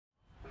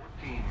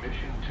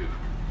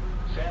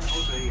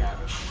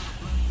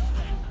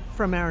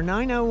From our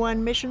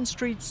 901 Mission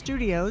Street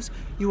studios,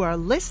 you are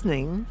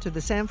listening to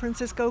the San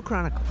Francisco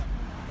Chronicle.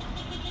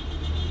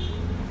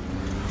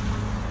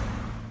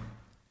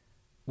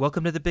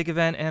 Welcome to the big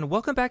event, and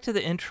welcome back to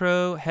the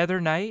intro, Heather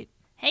Knight.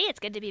 Hey, it's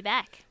good to be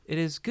back. It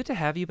is good to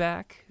have you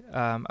back.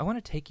 I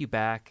want to take you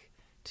back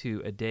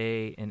to a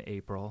day in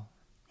April.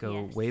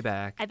 Go Yes. way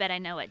back. I bet I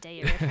know what day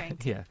you're referring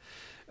to.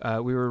 Yeah.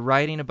 We were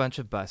riding a bunch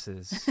of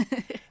buses,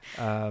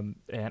 and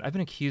I've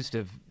been accused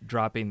of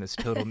dropping this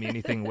Total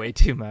Muni thing way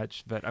too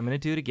much, but I'm going to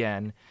do it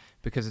again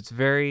because it's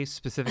very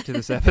specific to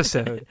this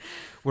episode.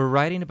 We're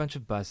riding a bunch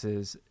of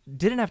buses.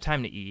 Didn't have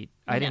time to eat.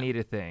 I didn't eat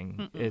a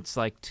thing. It's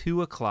like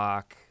 2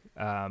 o'clock.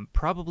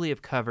 Probably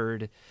have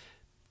covered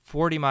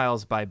 40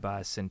 miles by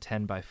bus and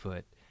 10 by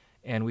foot.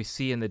 And we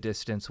see in the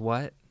distance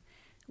what?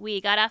 We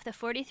got off the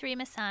 43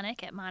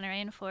 Masonic at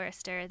Monterey and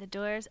Forester. The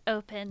doors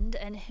opened,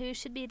 and who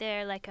should be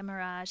there like a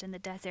mirage in the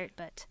desert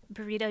but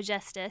Burrito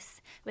Justice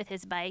with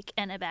his bike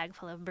and a bag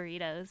full of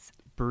burritos.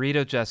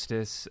 Burrito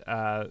Justice,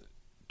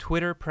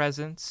 Twitter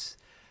presence.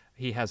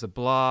 He has a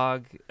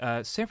blog,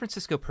 San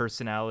Francisco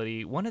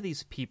personality, one of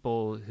these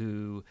people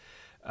who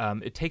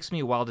it takes me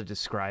a while to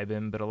describe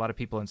him, but a lot of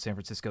people in San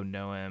Francisco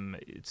know him.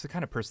 It's the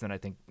kind of person that I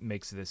think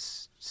makes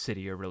this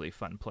city a really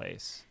fun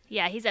place.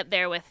 Yeah, he's up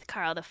there with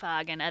Carl the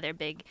Fog and other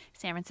big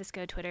San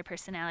Francisco Twitter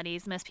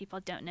personalities. Most people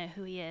don't know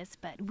who he is,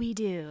 but we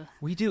do.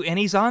 We do, and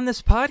he's on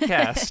this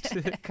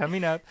podcast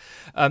coming up.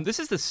 This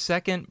is the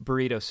second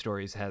Burrito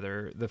Stories,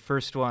 Heather. The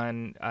first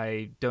one,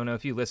 I don't know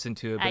if you listened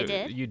to it, but I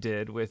did. You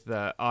did, with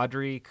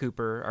Audrey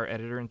Cooper, our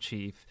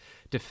editor-in-chief,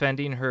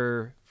 defending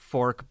her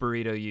fork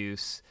burrito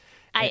use.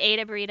 I ate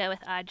a burrito with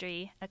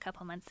Audrey a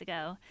couple months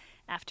ago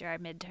after our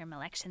midterm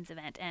elections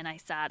event, and I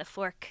saw the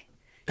fork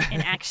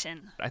in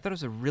action. I thought it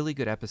was a really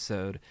good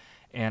episode,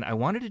 and I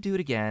wanted to do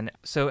it again.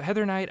 So,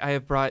 Heather Knight, I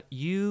have brought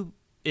you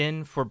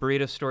in for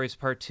Burrito Stories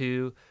Part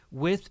 2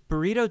 with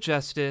Burrito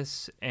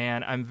Justice,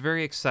 and I'm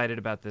very excited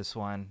about this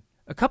one.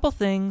 A couple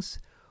things.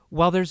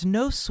 While there's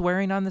no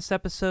swearing on this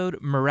episode,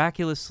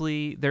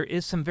 miraculously, there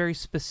is some very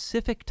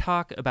specific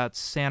talk about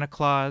Santa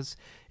Claus.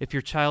 If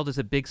your child is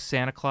a big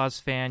Santa Claus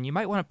fan, you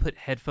might want to put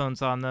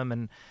headphones on them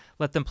and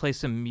let them play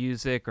some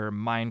music or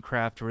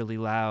Minecraft really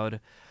loud.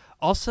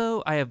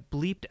 Also, I have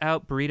bleeped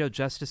out Burrito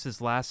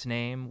Justice's last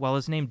name. While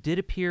his name did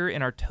appear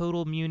in our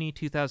Total Muni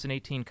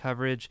 2018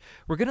 coverage,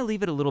 we're going to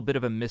leave it a little bit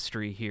of a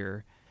mystery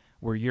here.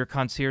 We're your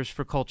concierge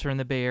for culture in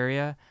the Bay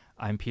Area.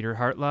 I'm Peter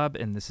Hartlaub,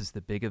 and this is The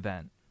Big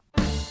Event.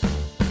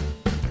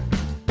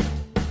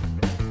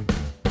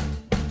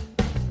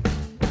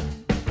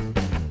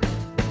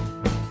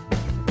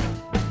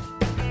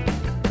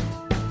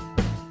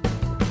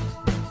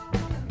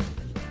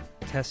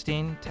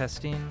 Testing.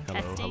 Testing.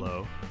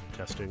 Hello.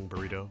 Testing,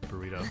 burrito.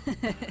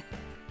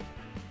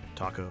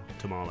 Taco,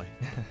 tamale.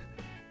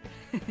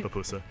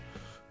 Papusa.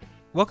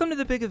 Welcome to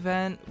The Big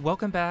Event.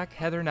 Welcome back,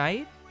 Heather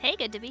Knight. Hey,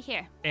 good to be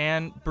here.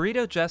 And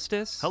Burrito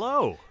Justice.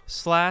 Hello.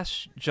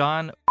 /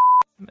 John.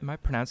 Am I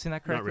pronouncing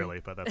that correctly? Not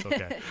really, but that's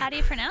okay. How do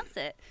you pronounce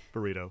it?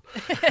 Burrito.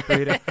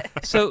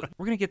 Burrito. So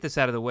we're going to get this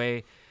out of the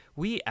way.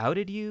 We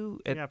outed you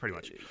at, Yeah, pretty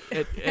much.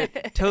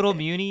 at Total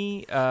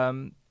Muni.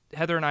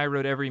 Heather and I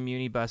rode every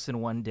Muni bus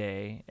in one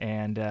day,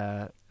 and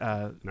And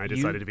I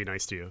decided to be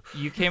nice to you.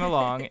 you came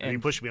along And you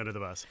and pushed me under the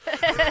bus.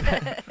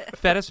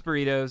 fed us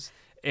burritos,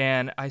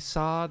 and I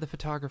saw the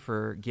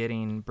photographer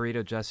getting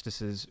Burrito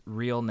Justice's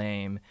real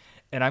name,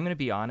 and I'm going to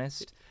be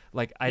honest,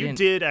 like You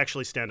did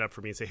actually stand up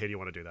for me and say, hey, do you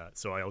want to do that?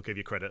 So I'll give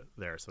you credit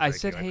there. So I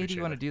thank said, you. hey, do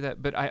you want to do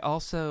that? But I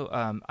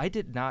also, I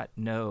did not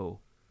know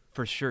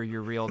for sure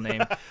your real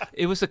name.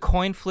 It was a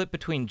coin flip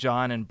between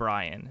John and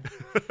Brian.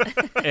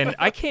 And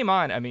I came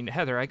on, I mean,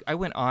 Heather, I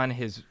went on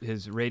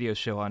his radio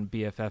show on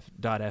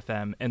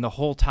BFF.FM, and the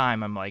whole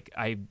time I'm like,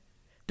 I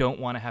don't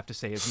want to have to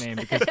say his name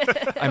because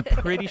I'm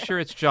pretty sure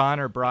it's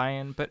John or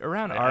Brian, but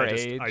around our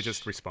age. I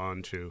just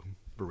respond to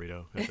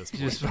burrito at this you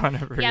point. just want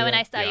to Yeah, when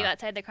I saw you Yeah.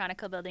 outside the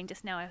Chronicle building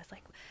just now, I was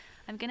like,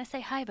 I'm going to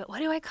say hi, but what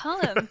do I call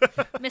him?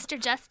 Mr.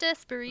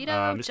 Justice, Burrito,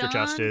 Mr. John?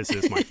 Justice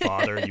is my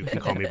father. You can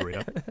call me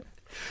burrito.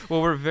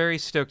 Well, we're very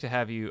stoked to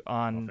have you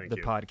on thank the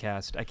you.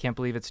 podcast. I can't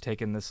believe it's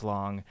taken this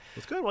long.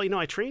 It's good. Well,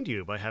 I trained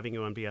you by having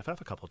you on BFF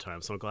a couple of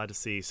times, so I'm glad to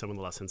see some of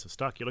the lessons have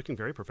stuck. You're looking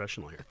very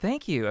professional here.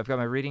 Thank you. I've got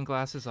my reading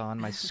glasses on,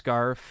 my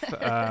scarf.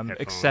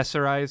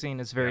 Accessorizing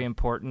is very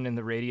important in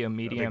the radio A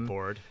medium. big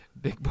board.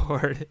 Big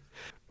board.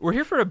 We're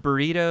here for a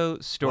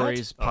Burrito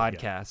Stories What? Oh, yeah.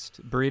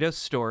 podcast. Burrito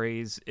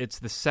Stories. It's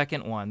the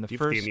second one. The Do you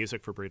have first theme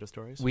music for burrito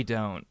stories? we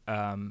don't.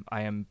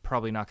 I am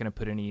probably not going to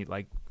put any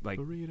like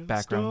Burrito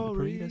background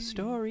Stories. Burrito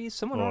Stories.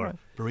 Someone or wanna-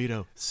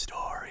 burrito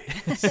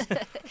stories.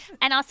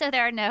 And also,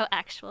 there are no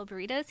actual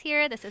burritos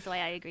here. This is why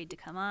I agreed to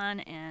come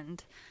on,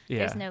 and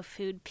there's Yeah. no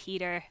food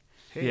Peter.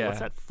 Hey, Yeah. what's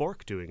that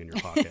fork doing in your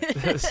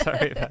pocket?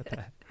 Sorry about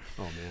that.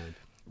 Oh man.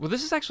 Well,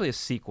 this is actually a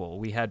sequel.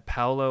 We had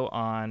Paolo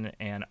on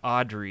and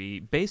Audrey.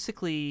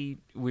 Basically,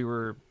 we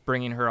were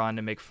bringing her on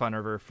to make fun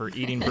of her for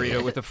eating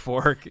burrito with a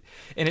fork,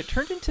 and it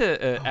turned into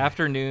an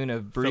afternoon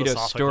of burrito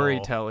Philosophical,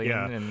 storytelling.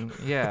 yeah. And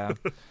yeah,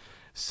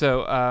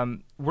 So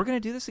we're going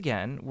to do this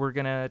again. We're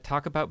going to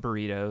talk about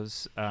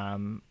burritos.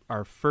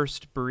 Our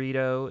first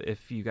burrito,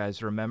 if you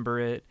guys remember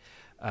it,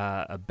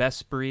 a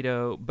best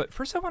burrito. But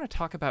first I want to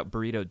talk about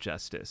Burrito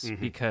Justice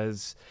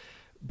because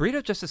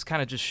Burrito Justice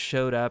kind of just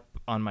showed up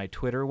on my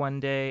Twitter one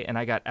day, and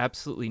I got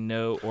absolutely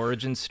no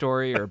origin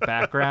story or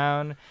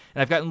background.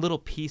 And I've gotten little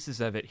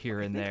pieces of it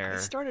here and there. I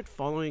started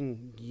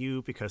following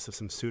you because of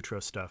some Sutro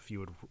stuff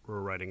you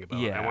were writing about.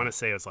 Yeah. I want to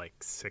say it was like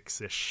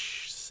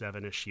 6-ish,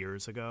 7-ish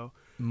years ago.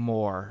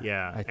 More,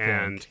 Yeah, I think.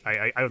 and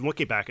I was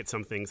looking back at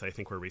some things I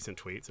think were recent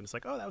tweets, and it's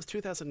like, oh, that was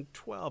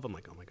 2012. I'm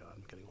like, oh my god,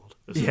 I'm getting old.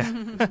 This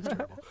is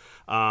terrible.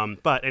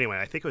 But anyway,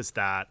 I think it was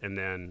that, and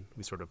then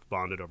we sort of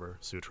bonded over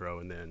Sutro,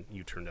 and then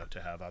you turned out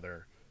to have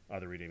other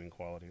redeeming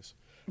qualities.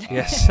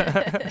 Yes.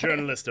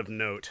 Journalist of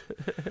note.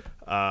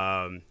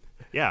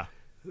 Yeah.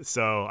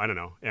 So I don't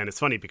know, and it's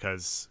funny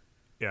because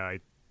I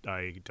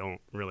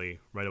don't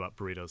really write about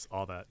burritos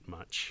all that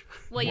much.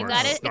 Well, you More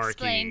got to snarky.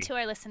 explain to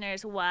our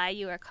listeners why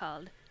you are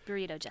called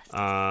Burrito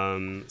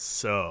Justice.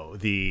 So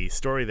the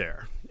story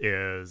there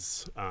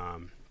is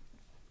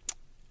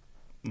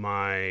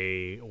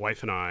my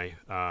wife and I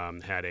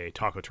had a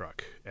taco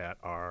truck at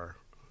our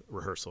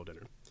rehearsal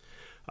dinner.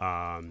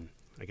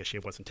 I guess she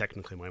wasn't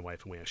technically my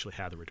wife, and we actually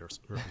had the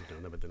rehearsal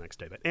dinner the next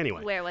day. But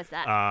anyway. Where was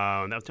that?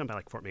 That was done by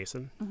like Fort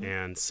Mason.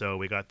 And so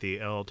we got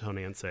the El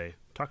Tonense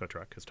taco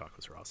truck because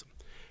tacos are awesome.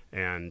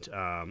 And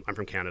I'm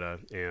from Canada,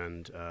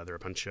 and there are a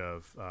bunch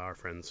of our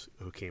friends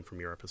who came from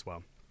Europe as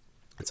well.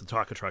 And so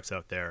taco trucks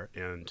out there,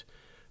 and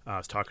I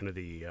was talking to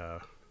the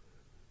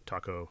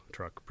taco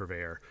truck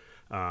purveyor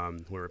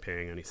we were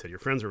paying, and he said, your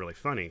friends are really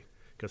funny,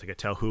 because I could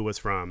tell who was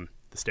from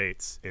the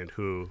States and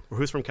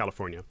who's from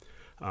California,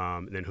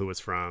 and then who was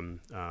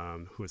from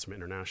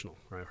international,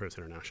 right? Who's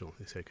international?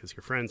 They said, because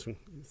your friends from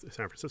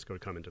San Francisco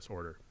would come and just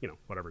order,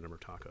 whatever number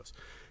of tacos.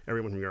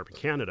 Everyone from Europe and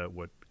Canada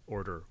would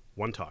order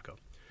one taco,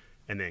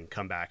 and then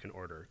come back and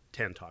order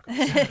 10 tacos.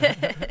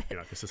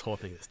 Because this whole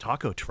thing, this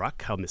taco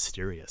truck, how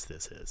mysterious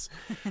this is.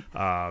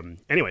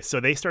 Anyway, so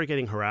they started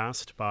getting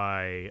harassed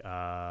by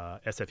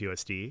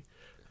SFUSD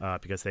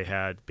because they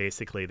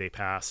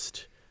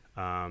passed,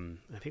 I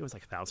think it was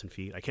like 1,000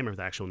 feet. I can't remember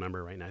the actual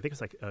number right now. I think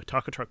it's like a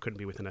taco truck couldn't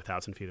be within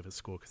 1,000 feet of his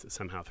school because it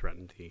somehow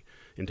threatened the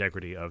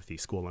integrity of the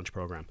school lunch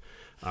program.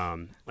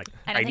 I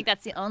don't think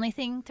that's the only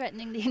thing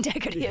threatening the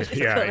integrity of the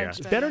school lunch program. It's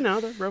better now.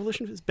 The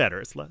revolution is better.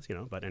 It's less,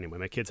 but anyway,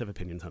 my kids have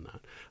opinions on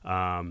that.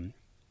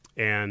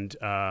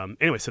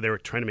 Anyway, so they were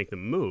trying to make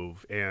them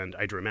move, and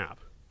I drew a map.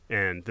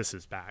 And this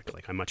is back,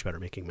 like I'm much better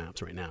making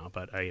maps right now,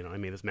 but I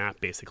made this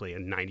map basically,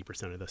 and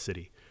 90% of the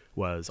city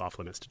was off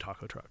limits to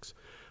taco trucks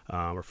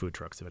or food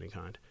trucks of any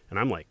kind. And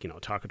I'm like, a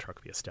taco truck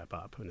would be a step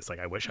up. And it's like,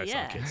 I wish I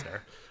saw kids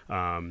there.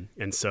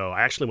 And so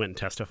I actually went and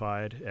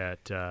testified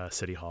at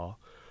City Hall.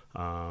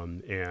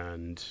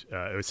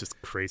 It was just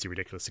crazy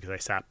ridiculous because I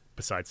sat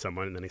beside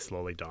someone, and then it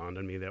slowly dawned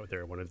on me that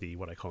they're one of the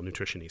what I call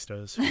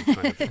nutritionistas who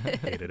kind of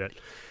hated it.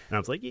 And I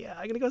was like, yeah,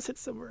 I'm gonna go sit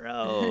somewhere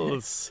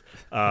else.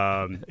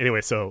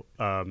 Anyway, so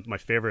my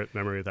favorite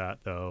memory of that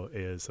though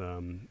is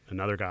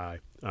another guy.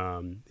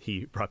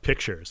 He brought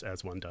pictures,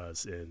 as one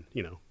does in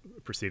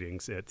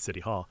proceedings at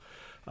City Hall,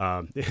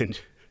 and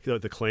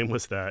the claim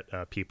was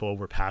that people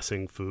were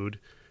passing food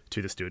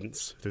to the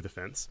students through the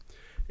fence.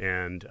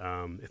 And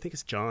I think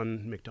it's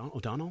John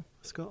O'Donnell,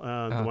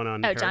 the one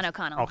on Harris. John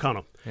O'Connell.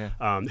 O'Connell.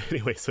 Yeah.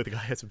 Anyway, so the guy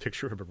has a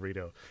picture of a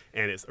burrito,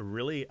 and it's a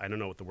really, I don't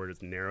know what the word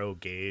is, narrow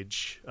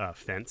gauge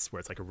fence, where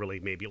it's like a really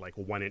maybe like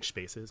 1-inch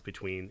spaces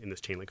between in this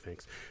chain link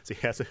fence. So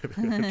he has to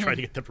try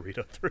to get the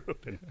burrito through.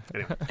 And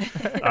anyway,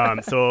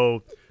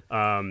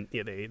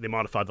 they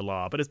modified the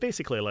law, but it's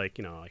basically like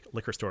like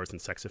liquor stores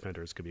and sex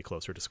offenders could be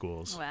closer to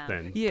schools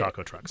than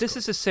taco trucks. This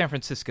is a San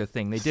Francisco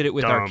thing. They did it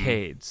with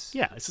arcades.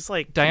 Yeah, it's just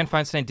like Dianne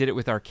Feinstein did it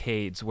with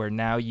arcades, where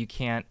now you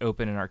can't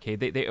open an arcade.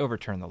 They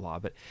overturned the law,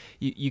 but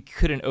you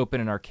couldn't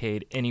open an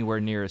arcade anywhere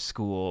near a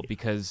school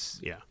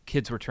because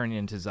kids were turning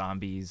into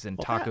zombies and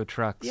taco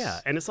trucks.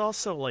 Yeah, and it's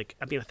also like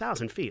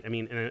 1,000 feet. I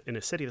mean, in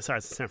a city the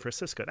size of San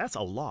Francisco, that's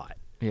a lot.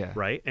 Yeah.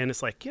 Right? And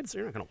it's like, kids,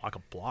 they're not going to walk a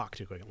block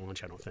to go get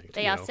lunch, I don't think.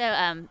 They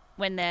also,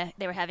 when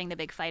they were having the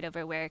big fight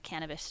over where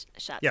cannabis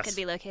shops could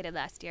be located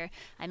last year,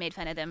 I made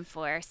fun of them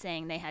for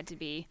saying they had to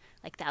be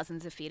like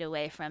thousands of feet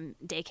away from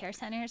daycare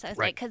centers. I was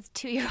like, because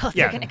 2-year-olds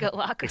are going to go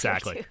walk over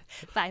to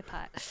buy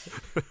pot.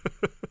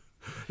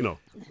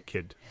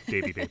 Kid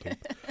baby vaping.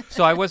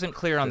 So I wasn't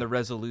clear on the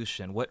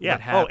resolution. What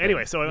happened?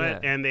 Anyway, so I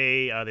went, and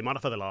they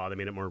modified the law. They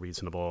made it more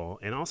reasonable,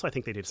 and also I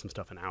think they did some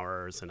stuff in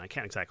hours, and I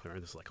can't exactly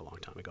remember. This is like a long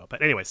time ago,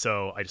 but anyway,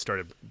 so I just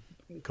started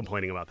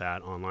complaining about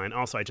that online.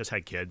 Also, I just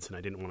had kids, and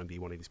I didn't want to be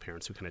one of these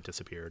parents who kind of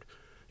disappeared.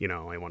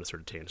 I want to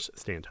sort of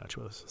stay in touch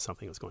with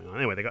something that's going on.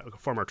 Anyway, they got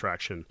far more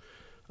traction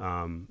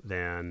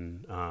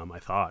than I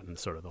thought, and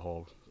sort of the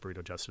whole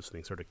Burrito Justice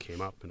thing sort of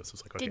came up, and it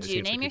was like, okay, did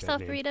you name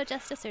yourself Burrito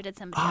Justice, or did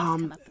somebody else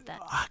come up with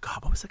that?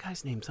 God, what was the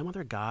guy's name? Some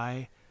other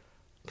guy,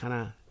 kind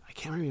of, I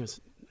can't remember.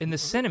 In the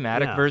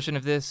cinematic version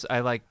of this,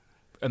 I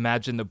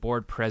imagine the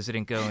board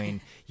president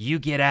going, "You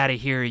get out of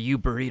here, you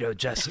Burrito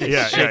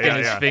Justice," shaking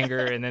his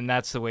finger, and then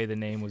that's the way the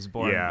name was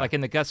born. Yeah. Like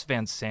in the Gus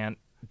Van Sant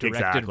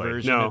directed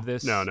version of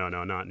this. No,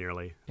 not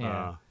nearly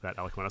Yeah. that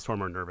eloquent. I was far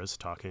more nervous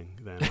talking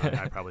than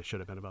I probably should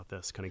have been about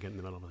this. Kind of get in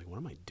the middle of like, what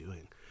am I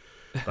doing?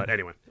 But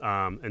anyway,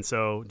 and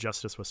so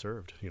justice was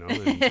served,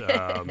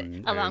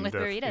 and, Along with the,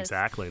 burritos.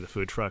 Exactly, and the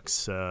food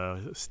trucks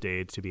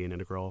stayed to be an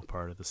integral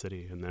part of the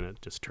city, and then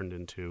it just turned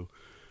into,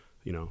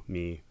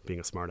 me being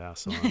a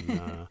smartass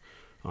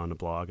on a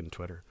blog and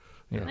Twitter.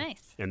 Yeah.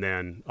 Nice. And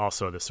then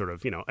also the sort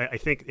of, I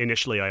think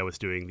initially I was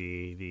doing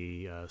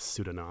the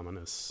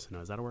pseudonymous. No,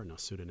 is that a word? No,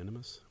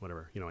 pseudonymous,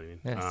 whatever. You know what I mean?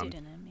 Yeah.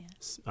 Pseudonym,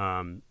 yes.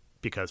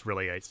 Because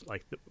really,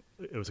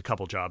 it was a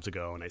couple jobs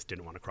ago, and I just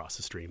didn't want to cross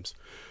the streams,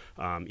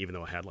 even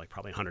though I had like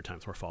probably 100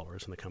 times more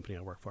followers than the company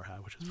I work for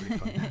had, which was pretty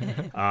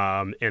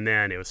fun. And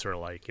then it was sort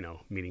of like,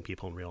 meeting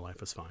people in real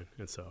life was fine.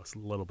 And so it's a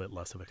little bit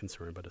less of a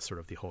concern, but it's sort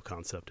of the whole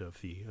concept of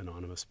the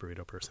anonymous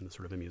burrito person is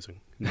sort of amusing.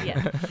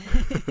 Yeah.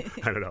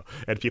 I don't know.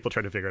 And people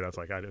try to figure it out. It's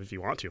like, if you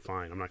want to,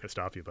 fine. I'm not going to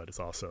stop you. But it's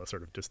also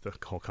sort of just the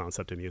whole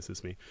concept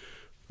amuses me.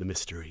 The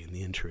mystery and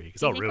the intrigue.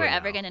 Do you think we're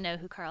ever going to know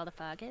who Carl the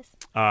Fog is?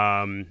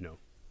 No.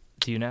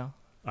 Do you know?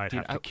 I'd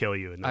have to kill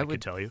you, and I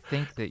could tell you.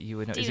 Think that you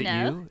would know. Do Is you it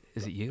know? you?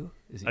 Is it you?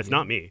 Is it It's you?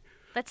 not me.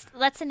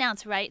 Let's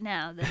announce right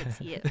now that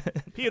it's you.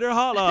 Peter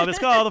Hotlov is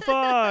called the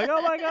Fog.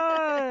 Oh my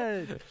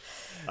God!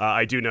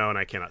 I do know, and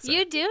I cannot say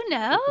You do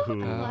know? who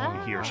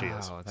Wow. he or she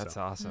is. Wow, that's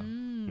so.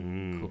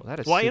 awesome. Cool.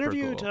 That is Well, I super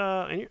interviewed cool.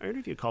 I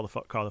interviewed Carl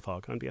the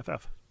Fog on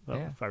BFF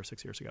Yeah. 5 or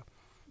 6 years ago.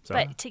 So,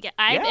 But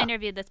I've Yeah.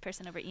 interviewed this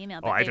person over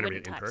email, but I've they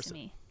interviewed wouldn't in talk to person.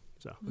 me.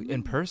 so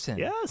In person.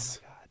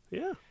 yes,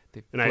 yeah.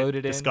 They And I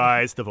floated in.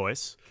 disguised the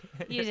voice.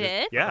 You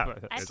did? Yeah,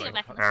 I it's see it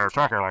like, back on the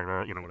talking like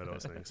that, one of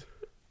those things.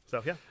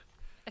 So yeah.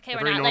 Okay, A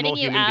we're very not normal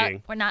letting you human out.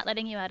 being. We're not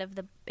letting you out of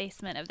the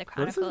basement of the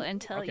What is Chronicle it?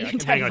 until Okay, you I can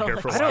hang out here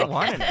divulge. for a I don't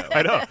while. want to know.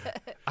 I know.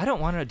 I don't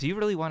want to know. Do you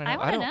really want to know? I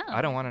wanna don't. know.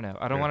 I don't want to know.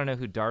 I don't Yeah. want to know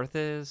who Darth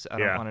is. I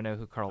Yeah. don't want to know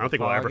who Carl. I don't think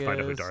we'll the ever Fog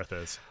find out who is. Darth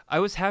is. I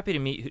was happy to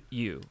meet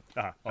you.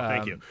 Well,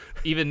 thank you.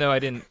 Even though I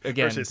didn't.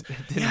 Again, Versus,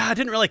 I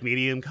didn't really like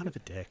medium, kind of a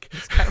dick.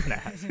 it's kind of an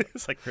ass.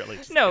 It's like really.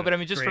 Just No, kind but of I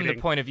mean, just from the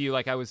grating. point of view,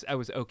 like I was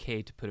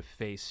okay to put a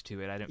face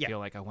to it. I didn't Yeah. feel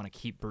like I want to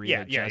keep burrito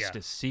Yeah, yeah.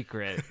 justice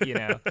secret,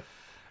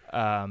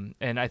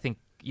 And I think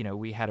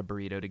we had a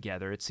burrito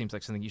together. It seems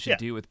like something you should Yeah.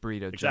 do with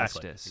burrito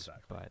Exactly, justice.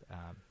 exactly.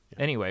 But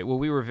anyway, well,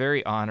 we were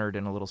very honored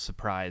and a little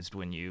surprised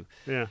when you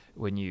Yeah.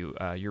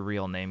 your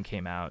real name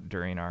came out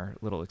during our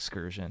little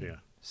excursion. Yeah.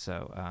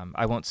 So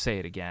I won't say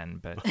it again,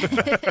 but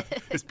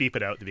Just beep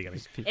it out at the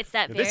beginning. It's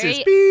that This is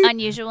very beep.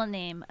 unusual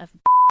name of.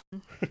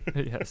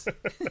 yes.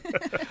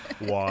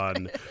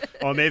 One.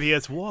 Or maybe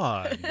it's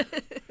one.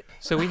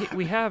 So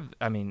we have.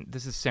 I mean,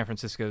 this is San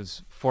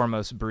Francisco's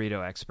foremost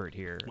burrito expert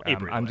here. A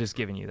burrito I'm just expert.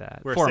 giving you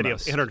that. We're a city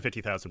of Foremost.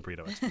 850,000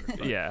 burrito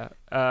experts. Yeah.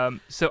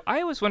 So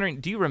I was wondering,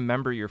 do you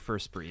remember your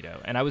first burrito?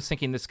 And I was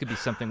thinking this could be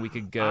something we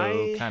could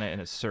go kind of in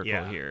a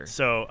circle here.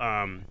 So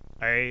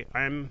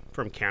I'm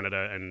from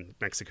Canada, and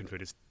Mexican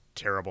food is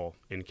terrible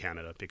in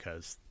Canada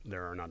because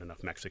there are not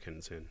enough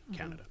Mexicans in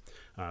Canada.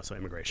 So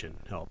immigration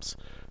helps.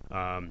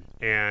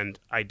 And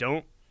I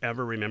don't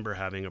ever remember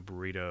having a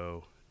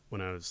burrito when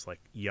I was like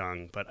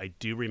young, but I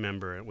do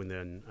remember when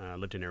then I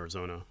lived in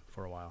Arizona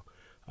for a while.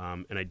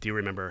 And I do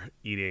remember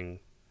eating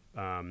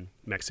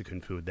Mexican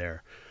food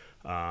there.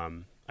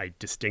 I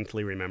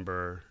distinctly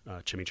remember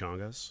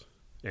chimichangas.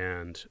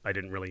 And I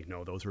didn't really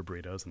know those were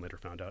burritos, and later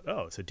found out,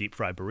 it's a deep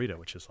fried burrito,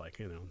 which is like,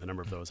 the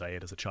number of those I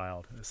ate as a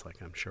child. It's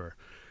like, I'm sure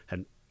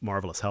had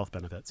marvelous health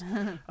benefits.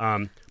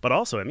 But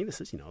also, I mean,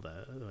 this is,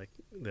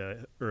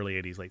 the early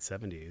 80s, late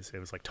 70s. It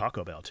was like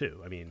Taco Bell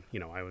too. I mean,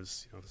 I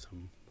was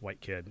some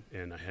white kid,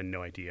 and I had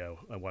no idea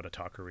what a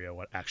taqueria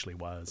what actually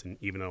was. And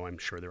even though I'm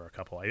sure there are a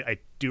couple, I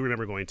do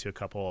remember going to a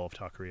couple of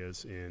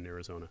taquerias in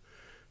Arizona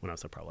when I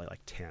was probably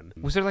like 10.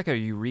 Was there like a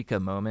eureka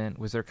moment?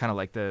 Was there kind of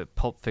like the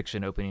Pulp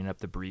Fiction opening up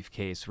the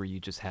briefcase where you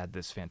just had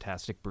this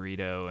fantastic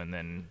burrito and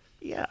then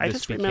I this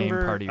just became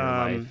remember part of your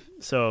life?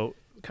 So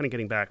kind of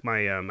getting back,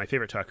 my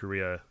favorite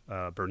taqueria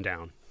burned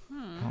down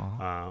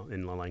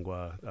in La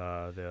Lengua,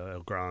 the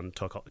El Gran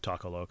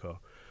Taco Loco.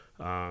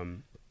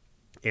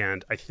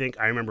 And I think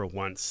I remember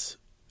once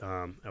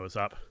I was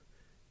up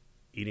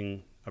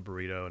eating a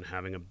burrito and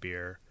having a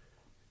beer,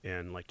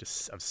 and like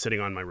just I was sitting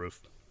on my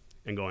roof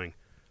and going,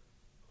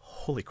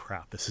 holy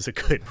crap, this is a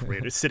good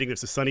burrito. Just sitting, it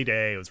was a sunny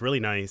day, it was really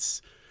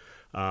nice.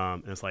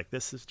 And it's like,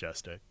 this is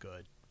just a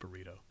good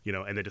burrito,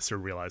 and then just sort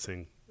of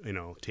realizing,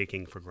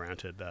 taking for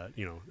granted that,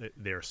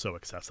 they're so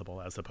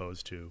accessible as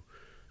opposed to,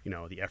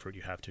 the effort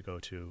you have to go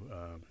to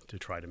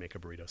try to make a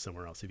burrito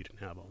somewhere else if you didn't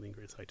have all the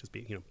ingredients. Like just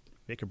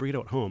make a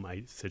burrito at home.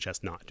 I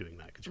suggest not doing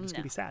that because you're just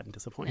going to be sad and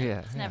disappointed. Yeah.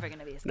 It's never going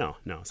to be as No,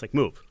 it's like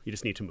move. You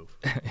just need to move.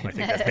 I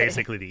think that's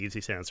basically the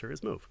easiest answer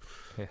is move.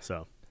 Yeah.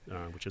 So,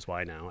 which is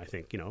why now I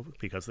think,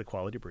 because of the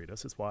quality of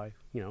burritos is why,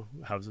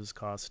 houses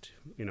cost,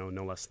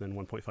 no less than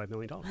 $1.5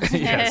 million.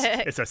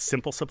 Yes. It's a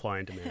simple supply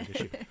and demand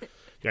issue.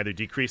 You either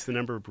decrease the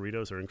number of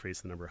burritos or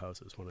increase the number of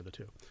houses, one of the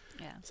two.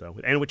 Yeah. So,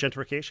 and with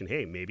gentrification,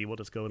 hey, maybe we'll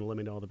just go and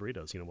eliminate all the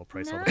burritos. We'll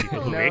price all the people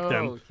who No, make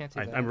them. can't do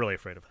that. I'm really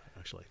afraid of that,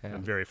 actually. Yeah.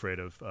 I'm very afraid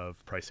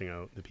of pricing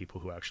out the people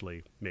who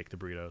actually make the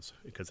burritos,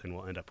 because then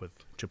we'll end up with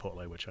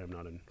Chipotle, which I'm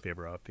not in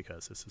favor of,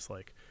 because this is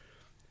like,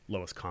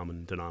 lowest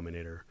common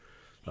denominator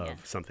of Yeah.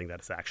 something that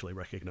is actually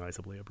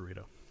recognizably a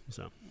burrito.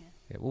 So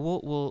Yeah,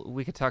 well,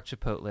 we could talk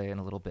Chipotle in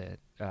a little bit.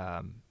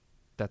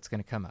 That's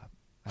going to come up.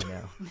 I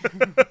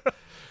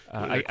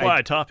know.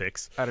 quiet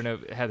topics. I don't know,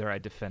 Heather. I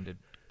defended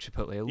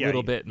Chipotle a Yeah,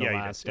 little you- bit in the yeah, you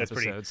did. last That's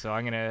episode, pretty- so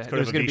I'm gonna. It's kind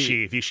There's of a going to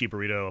be Vichy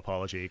burrito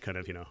apology, kind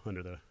of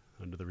under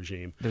the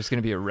regime. there's going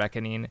to be a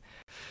reckoning.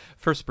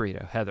 First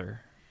burrito,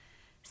 Heather.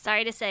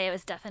 Sorry to say, it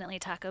was definitely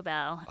Taco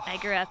Bell. I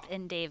grew up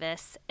in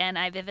Davis, and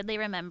I vividly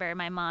remember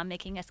my mom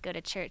making us go to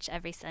church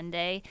every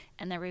Sunday,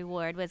 and the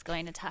reward was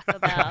going to Taco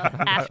Bell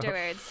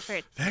afterwards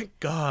for Thank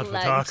God for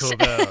lunch. Taco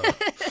Bell.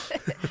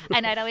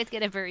 And I'd always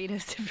get a burrito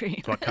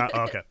supreme.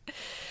 Okay.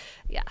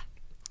 Yeah.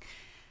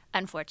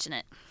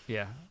 Unfortunate.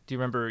 Yeah. Do you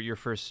remember your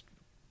first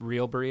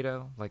real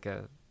burrito, like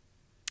a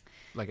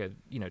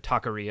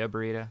taqueria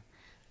burrito?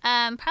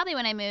 Probably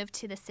when I moved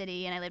to the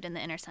city and I lived in the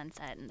Inner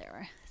Sunset, and there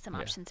were some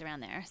Yeah. options around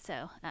there.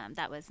 So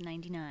that was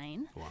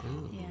 99. Wow.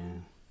 Yeah.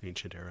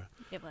 Ancient era.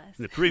 It was.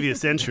 In the previous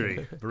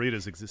century,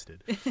 burritos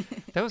existed.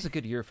 That was a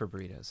good year for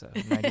burritos, though.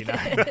 99,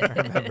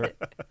 I remember.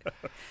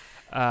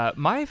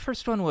 My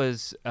first one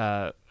was,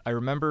 I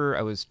remember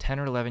I was 10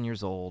 or 11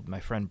 years old. My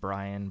friend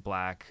Brian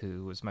Black,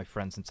 who was my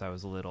friend since I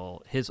was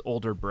little, his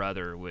older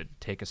brother would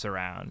take us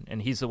around.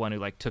 And he's the one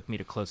who took me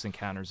to Close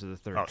Encounters of the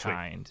Third Oh, sweet.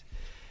 Kind.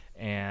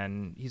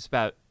 And he's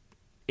about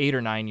 8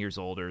 or 9 years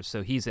older,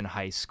 so he's in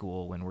high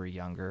school when we're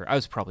younger. I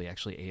was probably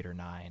actually 8 or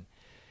 9.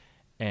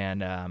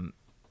 And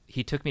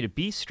he took me to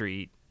B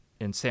Street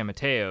in San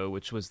Mateo,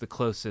 which was the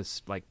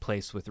closest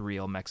place with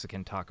real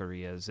Mexican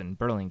taquerias in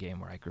Burlingame,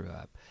 where I grew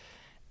up.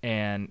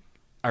 And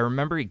I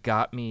remember he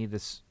got me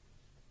this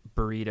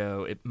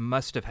burrito. It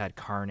must have had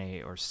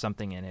carne or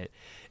something in it,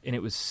 and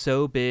it was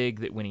so big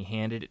that when he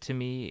handed it to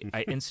me,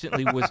 I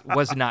instantly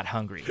was not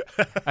hungry.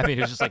 I mean,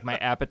 it was just my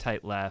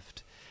appetite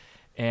left,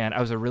 and I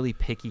was a really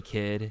picky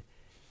kid.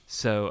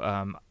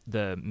 So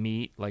the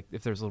meat,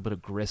 if there's a little bit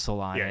of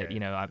gristle on it,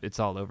 it's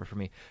all over for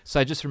me. So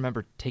I just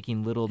remember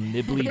taking little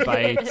nibbly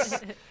bites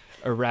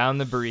around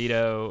the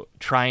burrito,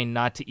 trying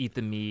not to eat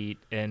the meat,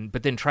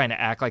 but then trying to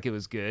act like it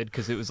was good,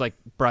 because it was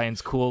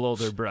Brian's cool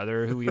older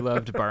brother who we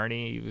loved,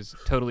 Barney. He was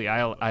totally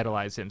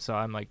idolized him. So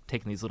I'm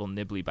taking these little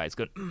nibbly bites,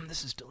 going,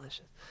 "This is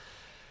delicious."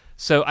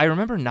 So I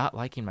remember not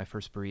liking my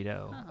first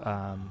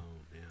burrito.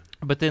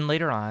 But then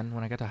later on,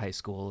 when I got to high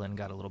school and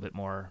got a little bit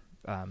more,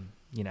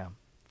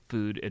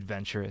 food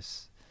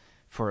adventurous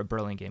for a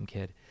Burlingame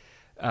kid,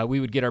 we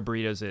would get our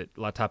burritos at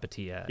La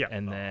Tapatia. Yeah.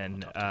 And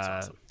then La Tapatia's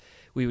awesome.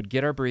 we would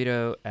get our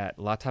burrito at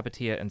La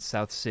Tapatia in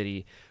South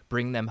City,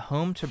 bring them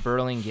home to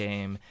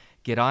Burlingame,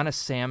 get on a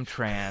Sam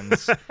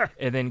Trans,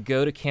 and then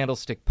go to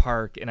Candlestick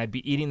Park, and I'd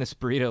be eating this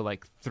burrito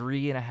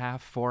 3.5,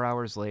 4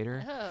 hours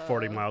later.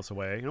 40 miles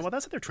away. You know, well,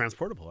 that's what they're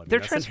transportable. I mean, They're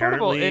that's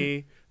transportable,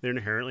 They're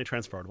inherently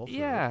transportable. Food,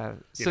 Yeah.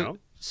 So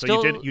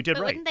still, you did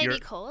But right. wouldn't they be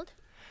cold?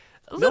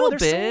 a little they're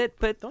so- bit,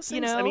 but Those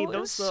you things, know, I mean, it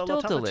those was La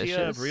still Tapatia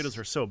delicious. burritos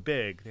are so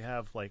big. They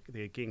have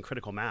they gain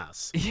critical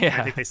mass. Yeah.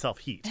 I think they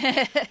self-heat.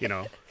 You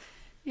know.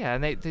 Yeah,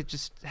 and they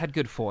just had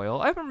good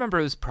foil. I remember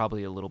it was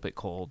probably a little bit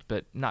cold,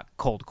 but not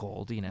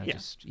cold, Yeah.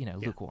 just,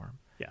 lukewarm.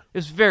 Yeah. It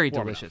was very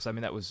Warm delicious. I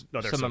mean, that was No,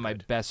 they're some so of my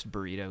good. best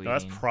burrito eating. No,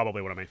 that's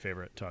probably one of my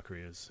favorite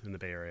taquerias in the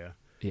Bay Area.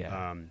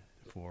 Yeah.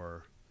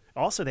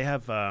 Also, they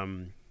have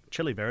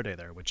chili verde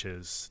there, which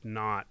is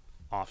not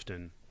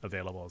often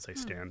available as a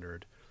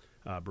standard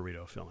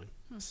burrito filling.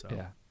 So,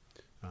 Yeah.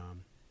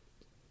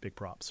 big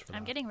props for that.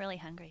 I'm getting really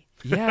hungry.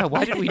 Yeah,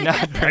 why did we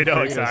not bring I know,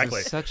 burritos?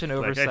 exactly. It's such an Like,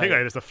 oversight. I think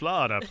there's a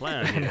flaw in our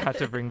plan. here. not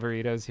to bring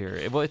burritos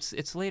here. Well,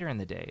 it's later in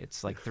the day.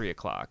 It's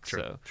 3:00.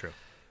 So True.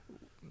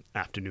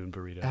 Afternoon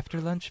burrito.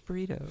 after lunch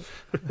burrito.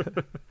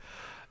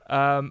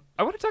 I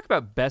want to talk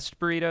about best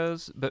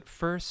burritos, but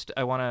first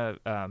I want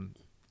to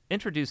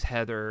introduce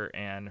Heather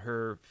and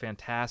her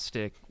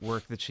fantastic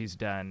work that she's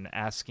done,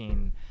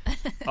 asking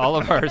all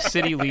of our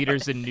city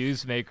leaders and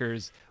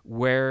newsmakers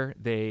where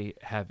they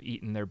have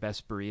eaten their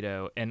best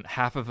burrito, and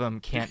half of them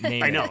can't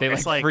name I know, it. They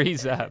it's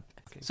freeze up.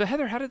 So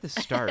Heather, how did this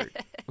start?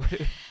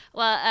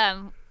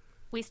 Well,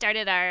 we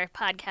started our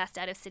podcast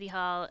out of City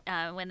Hall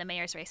when the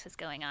mayor's race was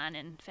going on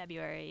in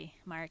February,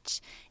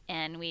 March,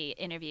 and we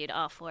interviewed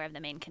all 4 of the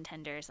main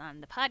contenders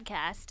on the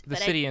podcast. The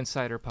City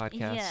Insider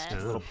podcast. Yes.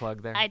 A little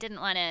plug there. I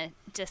didn't want to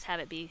just have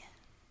it be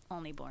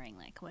only boring,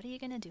 what are you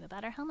going to do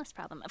about our homeless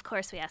problem? Of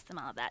course, we asked them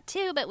all of that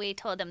too, but we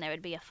told them there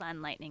would be a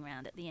fun lightning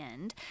round at the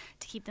end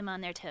to keep them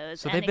on their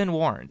toes. So And they've been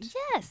warned.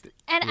 Yes.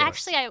 And Yes.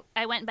 actually,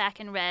 I went back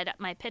and read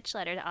my pitch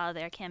letter to all of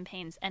their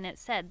campaigns, and it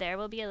said there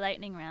will be a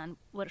lightning round,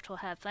 which will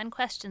have fun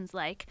questions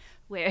like,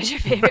 where's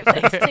your favorite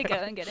place to go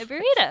and get a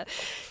burrito?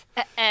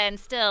 And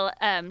still,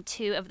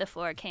 2 of the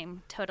 4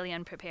 came totally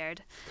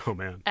unprepared. Oh,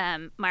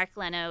 man. Mark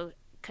Leno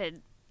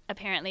could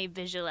apparently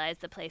visualize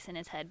the place in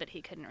his head, but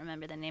he couldn't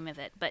remember the name of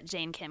it. But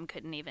Jane Kim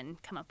couldn't even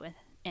come up with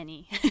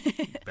any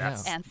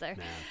That's- answer.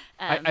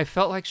 Man. I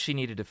felt like she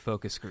needed to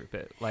focus group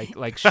it. Like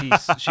I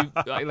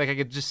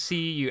could just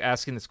see you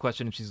asking this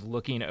question, and she's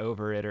looking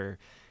over at her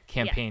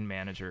campaign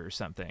manager or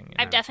something.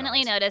 I've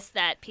definitely noticed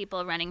that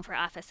people running for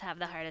office have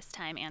the hardest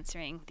time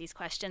answering these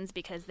questions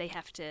because they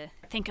have to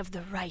think of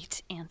the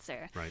right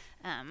answer. Right.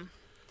 but,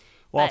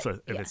 Well, also,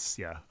 if yeah. it's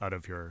out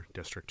of your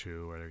district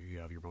too, where you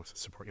have your most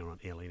support, you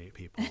don't alienate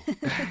people.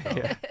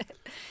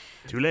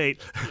 Too late.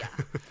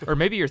 Or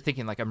maybe you're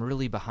thinking like, I'm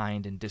really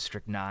behind in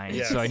District 9,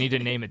 Yes. so I need to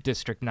name it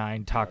District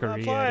 9 Taqueria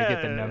to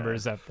get the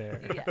numbers up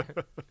there. Yeah.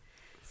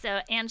 So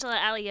Angela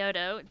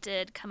Alioto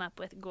did come up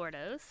with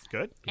Gordo's,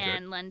 Good.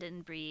 and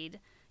London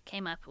Breed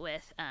came up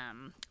with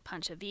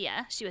Pancha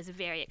Villa. She was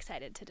very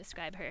excited to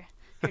describe her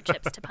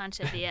trips to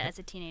Pancha Villa as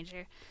a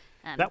teenager.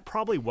 That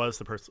probably was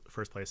the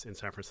first place in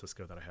San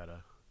Francisco that I had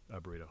a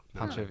burrito.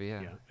 Pancho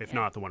Villa. Yeah. If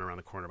not the one around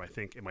the corner, but I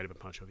think it might have been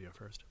Pancho Villa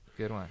first.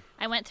 Good one.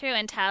 I went through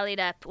and tallied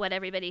up what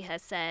everybody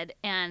has said,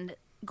 and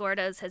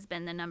Gordo's has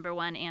been the number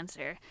one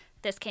answer.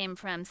 This came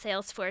from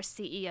Salesforce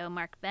CEO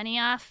Mark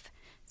Benioff,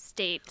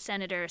 State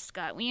Senator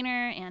Scott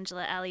Wiener,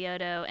 Angela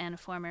Alioto, and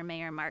former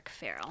Mayor Mark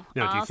Farrell.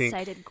 Now, All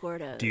cited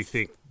Gordo's. Do you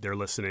think they're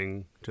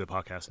listening to the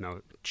podcast now,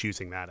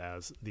 choosing that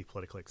as the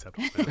politically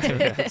acceptable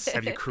answer?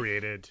 Have you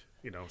created,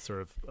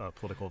 sort of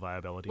political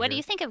viability? What do here?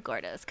 you think of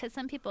Gordo's? Because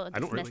some people I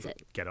don't dismiss really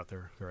it. get out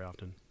there very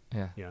often.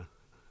 Yeah. Yeah.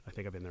 I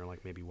think I've been there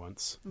like maybe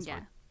once. It's Yeah.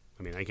 fine.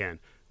 I mean, again,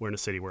 we're in a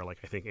city where like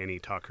I think any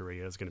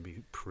taqueria is going to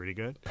be pretty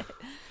good.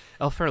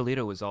 El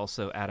Farolito was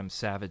also Adam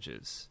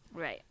Savage's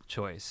Right.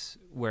 choice,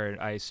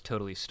 where I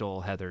totally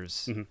stole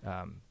Heather's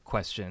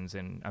questions,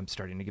 and I'm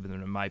starting to give them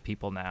to my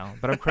people now.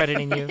 But I'm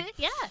crediting you.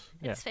 Yeah,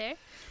 Yeah. it's fair.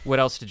 What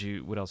else did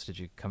you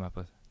come up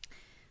with?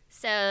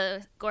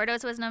 So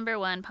Gordo's was number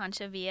one.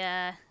 Pancho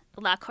Villa.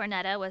 La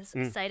Corneta was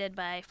cited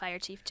by Fire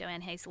Chief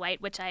Joanne Hayes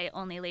White, which I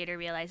only later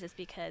realized is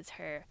because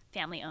her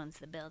family owns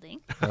the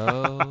building.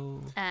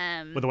 Oh.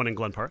 With the one in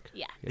Glen Park?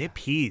 Yeah. They have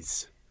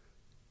peas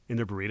in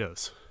their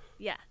burritos.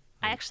 Yeah.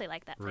 I actually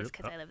like that place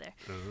because I live there.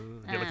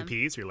 Do you like the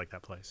peas or you like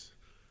that place?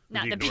 Or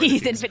Not do you the ignore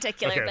peas in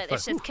particular, Okay, but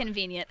it's fine. just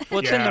convenient.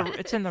 Well, Yeah.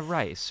 it's in the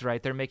rice,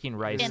 right? They're making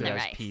rice In that the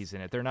has rice. peas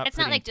in it. They're not It's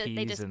putting not like peas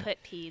they just in.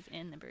 put peas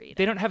in the burrito.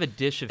 They don't have a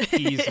dish of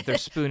peas that they're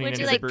spooning Would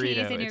into you the like burrito.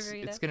 peas in your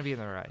It's burrito? going to be in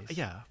the rice.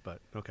 Yeah,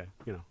 but okay.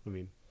 I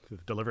mean, the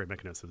delivery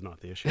mechanism is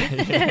not the issue.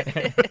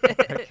 Okay.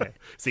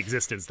 It's the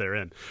existence they're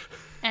in.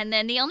 And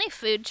then the only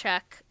food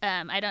truck,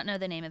 I don't know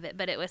the name of it,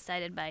 but it was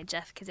cited by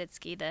Jeff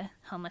Kaczynski, the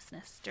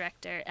homelessness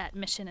director at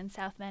Mission in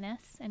South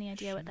Venice. Any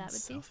idea what that would be?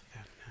 South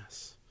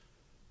Venice.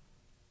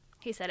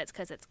 He said it's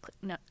because it's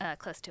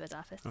close to his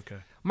office. Okay.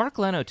 Mark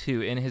Leno,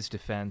 too, in his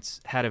defense,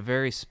 had a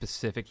very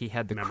specific. He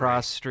had the Memory.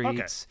 cross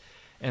streets,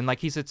 and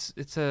like it's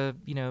a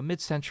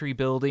mid-century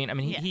building. I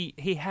mean, Yeah.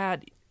 he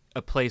had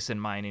a place in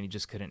mind, and he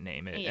just couldn't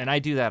name it. Yeah. And I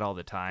do that all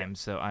the time,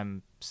 so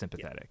I'm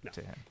sympathetic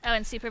to him. Oh,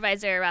 and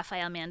Supervisor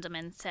Rafael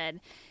Mandelman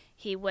said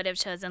he would have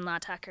chosen La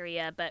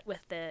Taqueria, but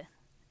with the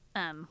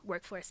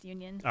workforce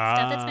union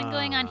stuff that's been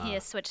going on, he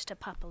has switched to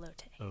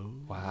Papalote. Oh,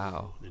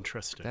 Wow,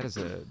 interesting.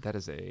 that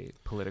is a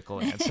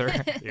political answer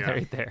Yeah.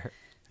 right there.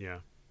 Yeah.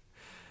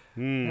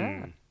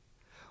 Yeah.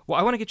 Well,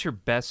 I want to get your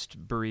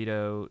best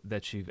burrito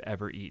that you've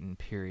ever eaten,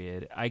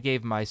 period. I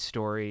gave my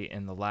story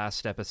in the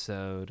last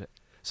episode.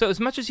 So as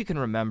much as you can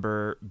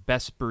remember,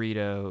 best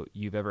burrito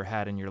you've ever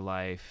had in your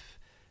life,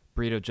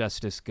 Burrito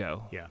Justice,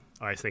 go. Yeah.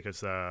 I think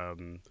it's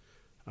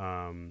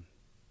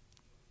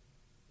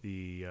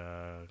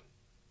the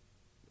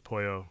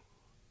pollo.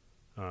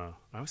 I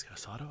always get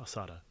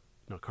asada.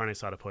 No, carne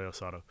asada, pollo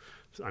asado.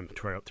 I'm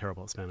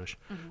terrible at Spanish.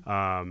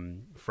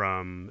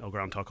 From El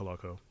Gran Taco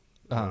Loco.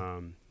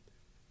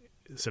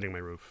 Sitting on my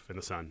roof in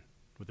the sun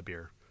with a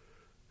beer.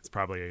 It's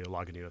probably a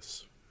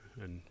Lagunitas,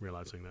 and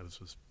realizing that this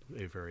was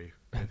a very,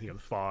 the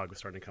fog was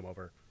starting to come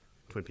over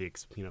Twin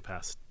Peaks,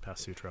 past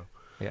Sutro.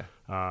 Yeah.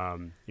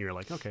 You're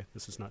like, okay,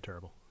 this is not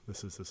terrible.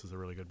 This is a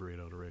really good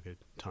burrito at a really good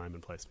time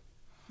and place.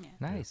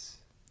 Nice.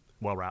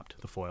 Well wrapped,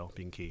 the foil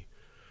being key,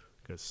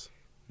 because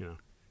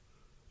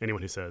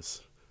anyone who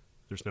says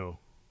there's no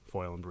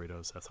foil in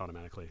burritos, that's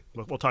automatically.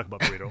 We'll talk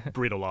about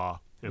burrito law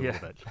in a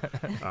little bit.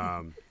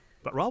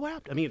 But well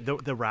wrapped. I mean,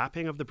 the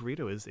wrapping of the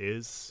burrito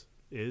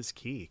is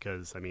key,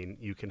 because I mean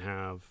you can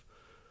have,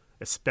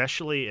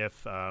 especially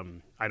if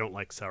I don't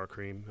like sour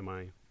cream in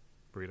my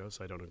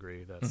burritos. I don't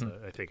agree. That's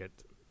I think it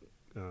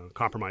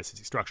compromises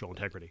the structural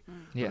integrity of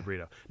the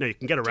burrito. Now you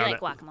can get Do you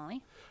around like it.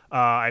 guacamole?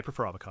 I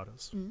prefer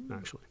avocados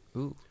actually.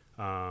 Ooh.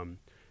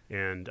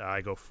 And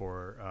I go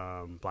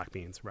for black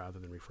beans rather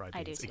than refried beans.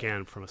 I do too.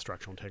 Again, from a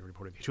structural integrity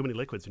point of view. Too many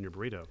liquids in your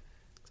burrito.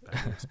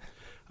 It's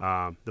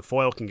bad news. The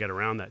foil can get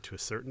around that to a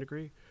certain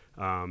degree,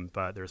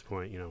 but there's a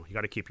point, you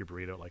got to keep your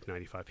burrito at like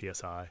 95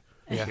 psi.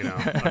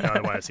 Yeah.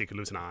 Otherwise you could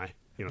lose an eye.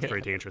 It's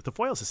very dangerous. The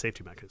foil is a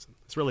safety mechanism.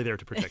 It's really there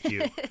to protect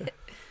you.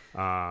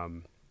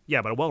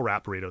 Yeah, but a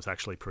well-wrapped burrito is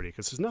actually pretty,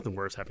 because there's nothing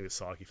worse having a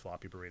soggy,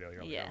 floppy burrito.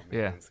 You're like, Yeah. oh,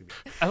 man, it's gonna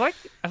be-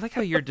 I like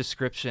how your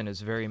description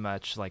is very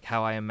much like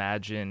how I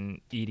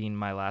imagine eating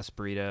my last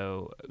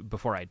burrito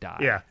before I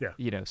die.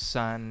 Yeah.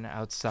 Sun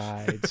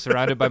outside,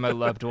 surrounded by my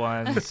loved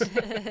ones.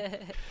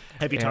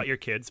 Have you taught your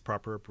kids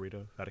proper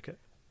burrito etiquette?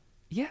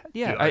 Yeah.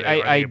 Are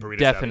they I a burrito savvy?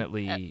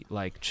 definitely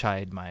like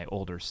chide my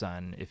older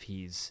son if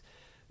he's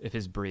if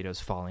his burrito's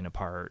falling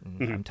apart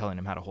and I'm telling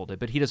him how to hold it,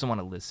 but he doesn't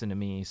want to listen to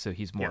me, so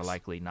he's more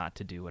likely not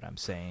to do what I'm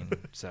saying.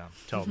 So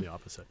Tell him the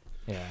opposite.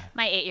 yeah.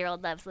 My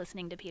 8-year-old loves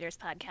listening to Peter's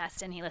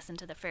podcast, and he listened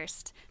to the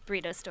first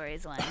Burrito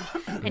Stories one,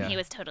 and Yeah. he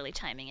was totally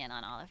chiming in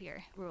on all of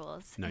your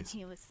rules. Nice.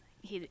 And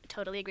he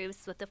totally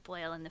agrees with the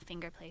foil and the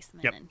finger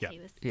placement. Yep, and yep. he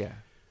was Yeah.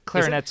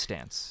 Clarinet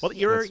stance. Well,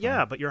 That's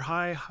fine. but your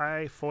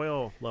high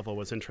foil level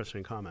was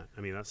interesting comment.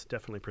 I mean, that's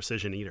definitely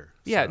precision eater.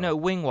 Yeah, so- no,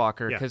 wing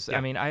walker, Yeah, because yeah.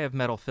 I mean, I have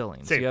metal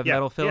fillings. Same, You have yeah,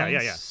 metal yeah,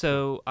 fillings, yeah.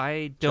 so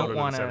I don't Children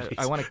of want the to.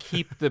 70s. I want to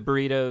keep the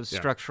burrito's Yeah.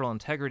 structural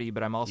integrity,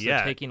 but I'm also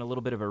Yeah. taking a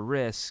little bit of a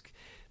risk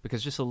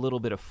because just a little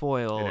bit of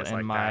foil And it's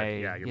and like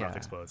that, my your mouth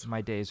explodes. my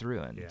day's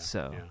ruined. Yeah,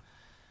 So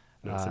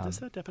yeah. No, so there's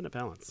that definite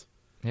balance.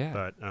 yeah,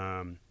 But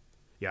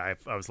yeah,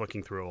 I was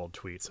looking through old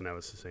tweets, and I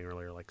was saying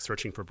earlier, like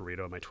searching for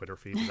burrito on my Twitter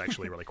feed is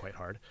actually really quite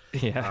hard.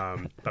 yeah,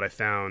 But I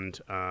found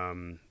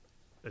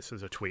this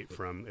is a tweet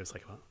from, it was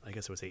like, well, I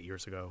guess it was 8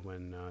 years ago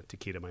when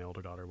Takita, my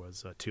older daughter,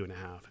 was 2.5,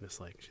 and it's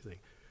like, she's like,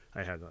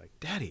 I had like,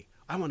 Daddy,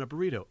 I want a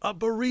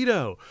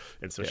burrito,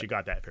 and so she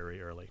got that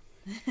very early.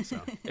 So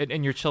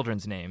and your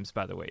children's names,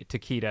 by the way,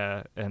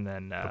 Takita, and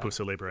then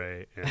Papusa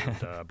Libre and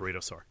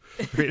Burrito Sour,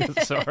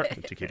 Burrito Sour.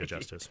 and Takita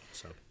Justice.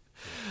 So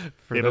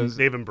For those,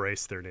 they've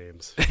embraced their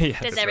names. yes.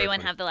 Does It's everyone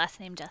very have the last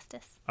name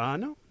Justice?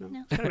 No.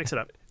 Kind of mix it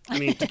up. I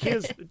mean,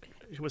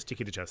 she was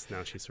Takita Justice.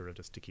 Now she's sort of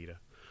just Takita.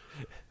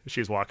 She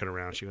was walking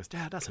around. She goes,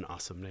 Dad, that's an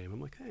awesome name. I'm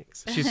like,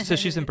 thanks.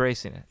 She's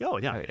embracing it. Oh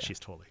yeah, Oh, yeah. she's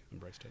totally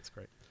embraced it. It's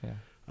great.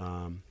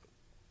 Yeah.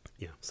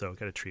 Yeah, so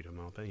got to treat them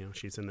all. But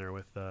she's in there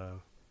with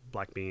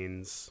black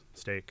beans,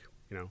 steak.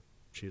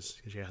 She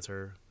has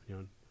her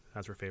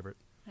favorite.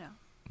 Yeah.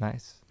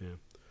 Nice.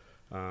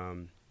 Yeah.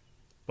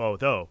 Well,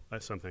 though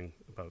that's something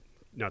about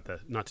not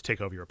to take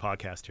over your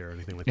podcast here or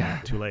anything like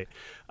that. Too late.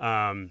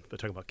 But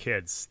talking about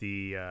kids,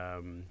 the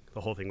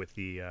whole thing with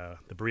the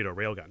burrito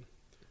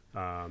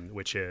railgun,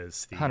 which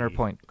is the 100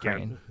 point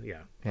crane.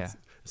 Yeah.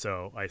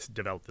 So I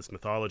developed this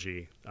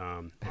mythology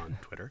on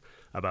Twitter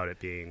about it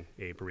being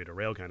a burrito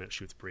railgun. It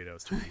shoots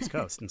burritos to the East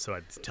Coast. And so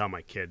I'd tell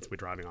my kids, we're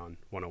driving on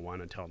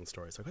 101 and tell them the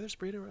stories. Like, there's a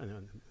burrito, and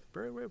then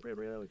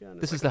burrito gun.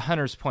 This is the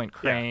Hunter's Point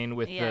crane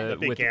with Yeah. the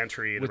big with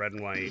gantry, the with red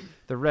and white.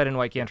 the red and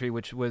white gantry,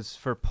 which was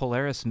for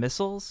Polaris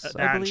missiles.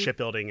 I And believe?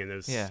 shipbuilding, and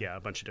there's Yeah. a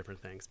bunch of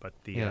different things. But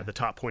Yeah. the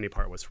top pointy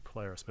part was for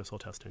Polaris missile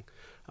testing.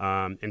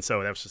 And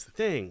so that was just the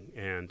thing.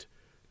 And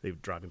they were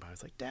driving by. I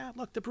was like, Dad,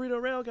 look, the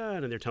burrito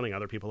railgun. And they're telling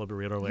other people a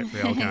burrito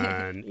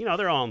railgun.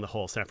 They're all in the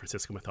whole San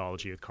Francisco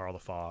mythology with Carl the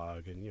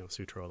Fog and,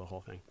 Sutro, the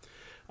whole thing.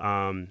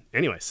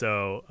 Anyway,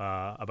 so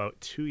about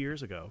 2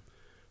 years ago,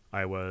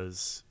 I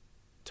was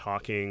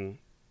talking,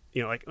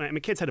 my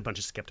kids had a bunch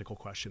of skeptical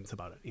questions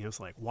about it. It's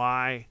like,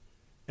 why?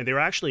 And they were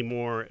actually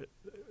more,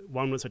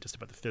 one was just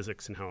about the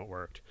physics and how it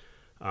worked.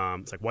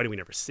 It's like, why do we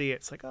never see it?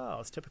 It's like, oh,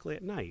 it's typically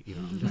at night,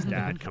 just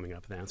Dad coming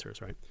up with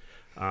answers, right?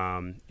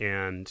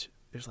 And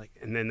there's like,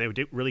 and then they would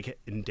really get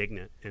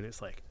indignant, and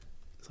it's like,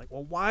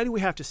 well, why do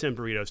we have to send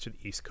burritos to the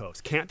East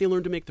Coast? Can't they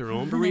learn to make their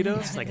own burritos?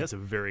 It's like, that's a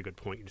very good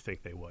point. You'd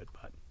think they would,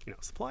 but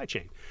supply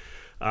chain.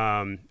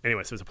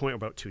 Anyway, so it was a point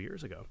about 2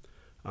 years ago.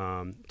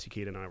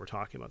 Takita and I were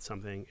talking about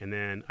something, and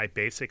then I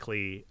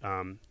basically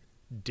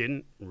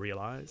didn't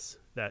realize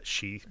that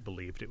she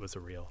believed it was a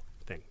real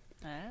thing.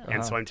 Oh.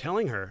 And so I'm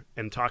telling her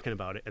and talking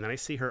about it, and then I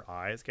see her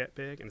eyes get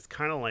big, and it's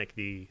kind of like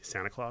the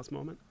Santa Claus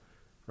moment,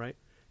 right?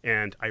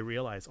 And I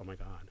realize, oh my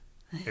God.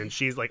 And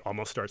she's like,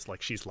 almost starts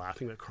like, she's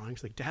laughing but crying.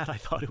 She's like, Dad, I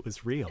thought it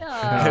was real.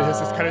 And it's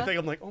this kind of thing.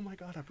 I'm like, oh my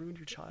God, I've ruined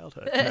your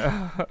childhood.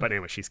 But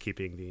anyway, she's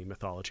keeping the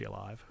mythology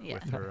alive Yeah.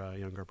 with her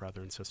younger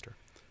brother and sister.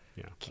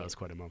 Yeah, that was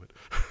quite a moment.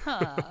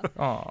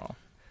 Aw.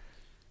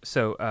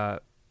 So,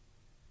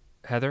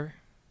 Heather,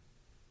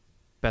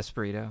 best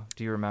burrito.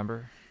 Do you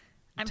remember?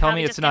 I'm Tell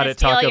probably me just it's not gonna at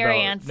steal Taco your Bell.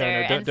 answer No,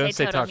 and don't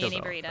say Total Taco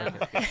Muni Bell.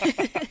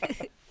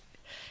 Burrito.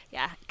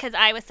 Yeah, because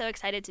I was so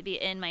excited to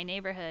be in my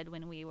neighborhood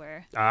when we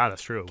were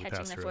That's true. We catching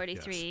passed the through,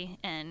 43 yes.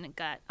 and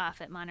got off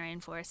at Monterey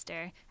and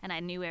Forester, and I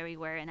knew where we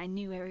were, and I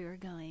knew where we were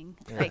going,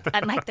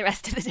 unlike the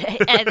rest of the day.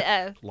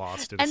 And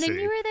Lost in and the then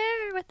city. you were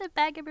there with a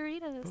bag of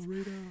burritos.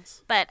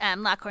 Burritos. But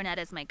La Cornetta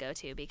is my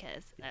go-to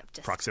because of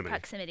just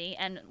Proximity.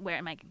 and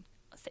where my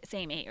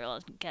same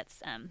 8-year-old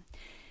gets.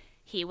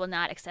 He will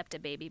not accept a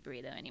baby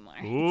burrito anymore.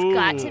 It's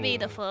got to be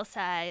the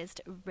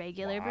full-sized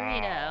regular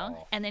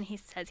burrito, and then he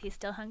says he's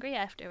still hungry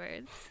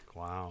afterwards.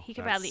 Wow. He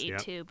could probably eat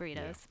 2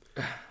 burritos.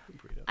 Yeah.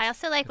 Burritos. I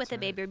also like with a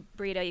baby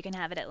burrito, you can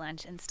have it at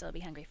lunch and still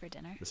be hungry for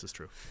dinner. This is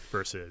true.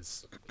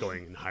 Versus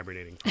going and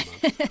hibernating for a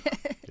month.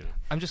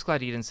 I'm just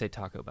glad you didn't say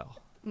Taco Bell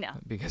No,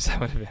 because that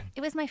would have been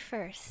it was my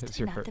first, It was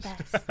your not the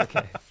first. best.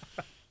 okay.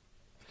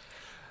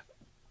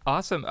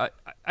 Awesome.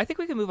 I think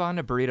we can move on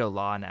to burrito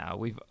law now.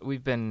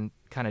 We've been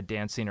kind of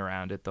dancing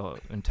around it the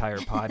entire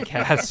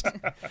podcast.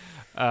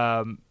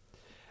 I'm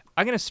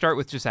going to start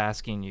with just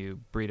asking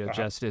you, Burrito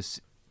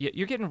Justice.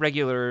 You're getting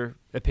regular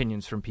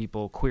opinions from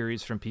people,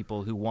 queries from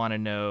people who want to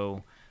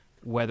know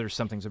whether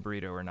something's a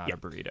burrito or not a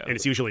burrito. And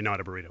it's usually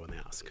not a burrito when they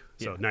ask.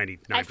 So 99%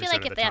 I feel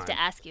like of if the they have time.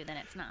 to ask you, then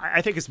it's not.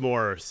 I think it's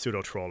more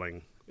pseudo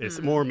trolling It's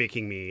more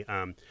making me.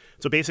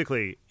 So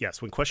basically,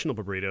 yes, when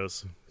questionable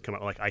burritos come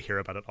out, like I hear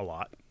about it a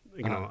lot.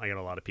 You know, I get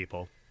a lot of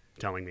people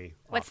telling me.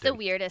 What's often. the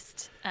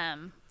weirdest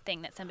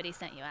thing that somebody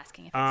sent you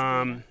asking if it's a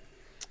burrito?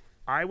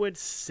 I would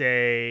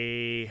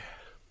say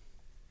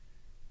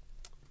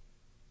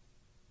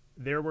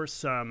there were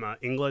some.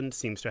 England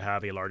seems to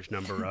have a large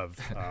number of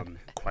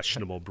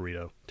questionable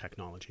burrito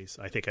technologies.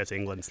 I think as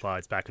England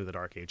slides back into the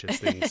dark ages,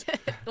 things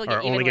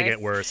are only going to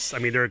get worse. I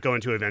mean, they're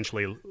going to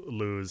eventually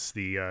lose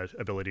the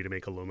ability to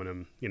make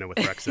aluminum. You know, with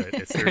Brexit,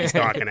 they're just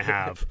not going to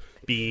have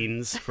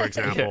beans, for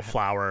example,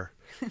 flour.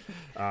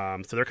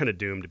 So they're kind of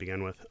doomed to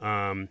begin with.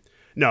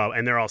 No,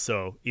 and they're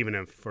also, even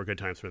if for good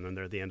times for them,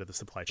 they're at the end of the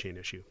supply chain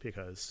issue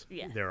because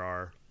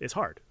it's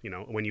hard, you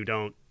know, when you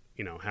don't,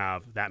 you know,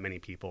 have that many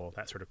people,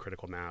 that sort of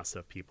critical mass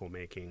of people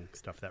making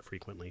stuff that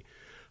frequently.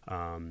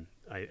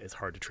 It's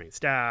hard to train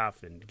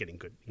staff and getting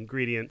good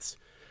ingredients.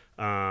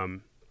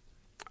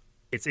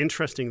 It's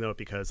interesting though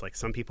because like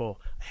some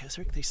people,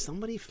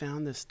 somebody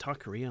found this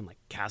taqueria in like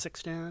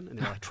Kazakhstan and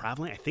they were like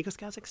traveling. I think it was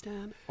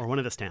Kazakhstan or one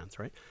of the stands,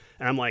 right?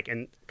 And I'm like,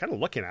 and kind of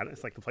looking at it,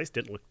 it's like the place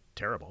didn't look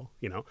terrible,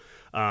 you know.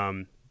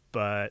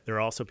 But there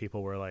are also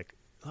people who were like,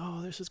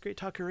 oh, there's this great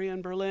taqueria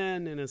in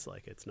Berlin, and it's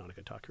like it's not a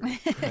good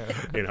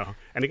taqueria, you know.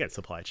 And again,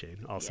 supply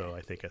chain. Also,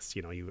 I think it's,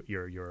 you know,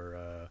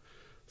 your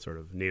sort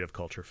of native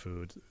culture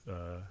food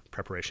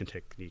preparation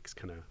techniques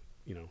kind of,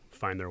 you know,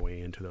 find their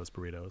way into those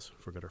burritos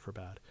for good or for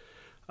bad.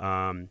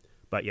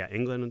 But yeah,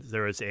 England,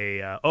 there is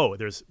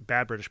there's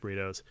bad British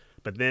burritos,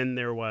 but then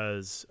there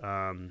was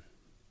there's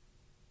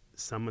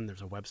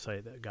a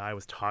website that guy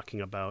was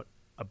talking about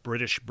a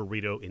British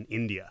burrito in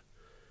India.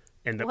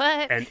 And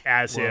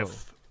as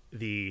if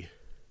in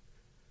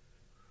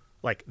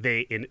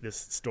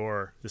this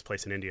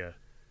place in India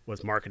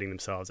was marketing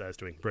themselves as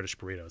doing British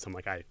burritos. I'm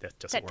like, that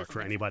doesn't work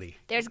for anybody.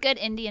 There's good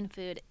Indian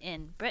food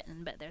in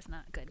Britain, but there's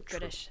not good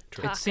British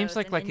tacos It seems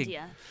like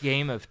India. A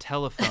game of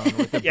telephone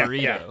with a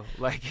burrito. Yeah.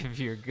 Like if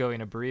you're going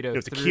a burrito, it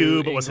was a through cube.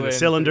 England, It wasn't a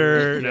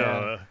cylinder. through,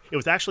 No, it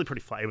was actually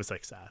pretty flat. It was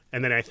like sad.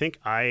 And then I think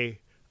I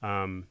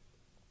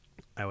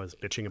was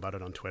bitching about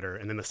it on Twitter,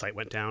 and then the site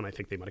went down. I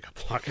think they might have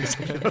got blocked or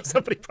something.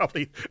 Somebody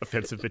probably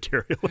offensive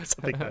material or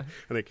something. And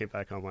they came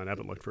back online. I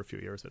haven't looked for a few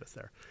years, but it's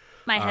there.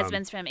 My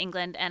husband's from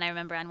England, and I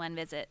remember on one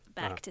visit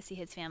back to see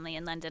his family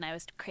in London, I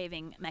was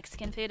craving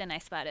Mexican food, and I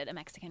spotted a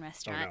Mexican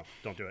restaurant. Oh, no.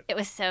 Don't do it. It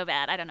was so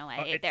bad. I don't know why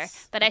I ate there.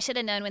 But I should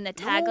have known when the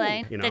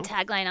tagline you know? the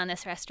tagline on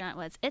this restaurant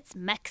was, "It's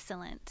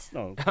Mexcellent."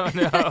 Oh,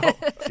 no.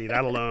 See,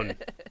 that alone.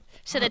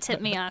 Should have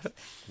tipped me off.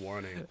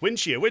 Warning. Wind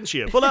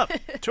shear, pull up,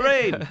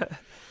 terrain.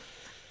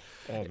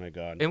 Oh my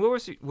God. And what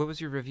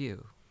was your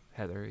review,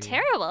 Heather?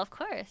 Terrible, of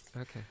course.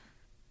 Okay.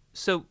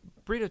 So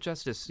Burrito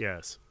Justice.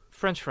 Yes.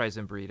 French fries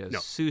and burritos. No.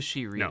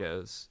 Sushi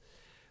burritos.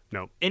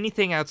 No.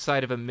 Anything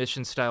outside of a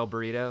mission style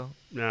burrito?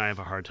 No, I have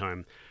a hard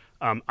time.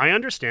 I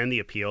understand the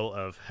appeal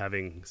of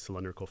having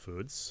cylindrical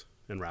foods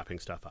and wrapping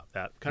stuff up.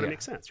 That kind of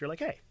makes sense. You're like,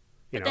 hey,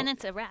 But then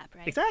it's a wrap,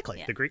 right? Exactly.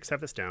 Yeah. The Greeks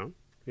have this down,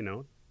 you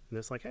know, and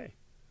it's like, hey,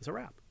 it's a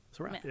wrap. It's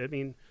a wrap. Yeah. I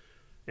mean,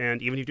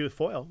 and even if you do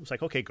foil, it's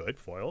like, okay, good.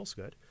 Foil's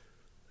good.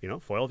 You know,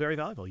 foil very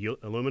valuable.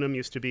 Aluminum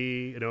used to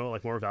be, you know,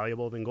 like more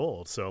valuable than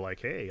gold. So like,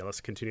 hey,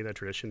 let's continue that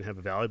tradition. Have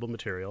a valuable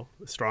material,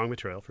 a strong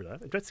material for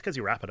that. Just because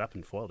you wrap it up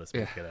in foil doesn't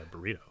make it a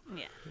burrito.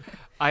 Yeah.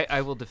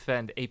 I will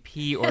defend a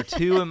pea or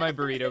two in my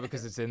burrito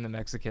because it's in the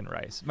Mexican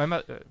rice. My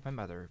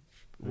mother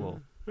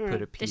will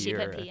put a pea. Does she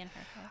or put pea in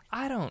her rice?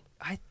 I don't.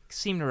 I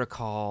seem to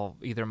recall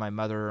either my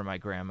mother or my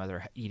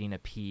grandmother eating a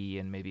pea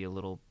and maybe a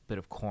little bit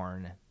of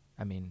corn.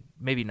 I mean,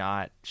 maybe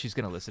not. She's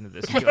going to listen to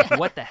this and be like,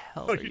 what the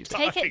hell are you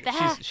Take it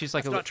back. She's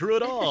like That's not true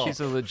at all.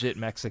 She's a legit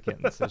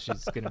Mexican, so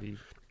she's going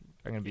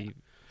to be,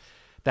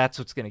 that's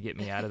what's going to get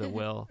me out of the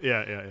will.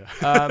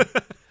 Yeah.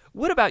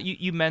 What about you?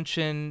 You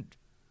mentioned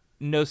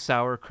no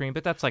sour cream,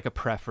 but that's like a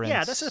preference.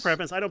 Yeah, that's a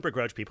preference. I don't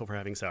begrudge people for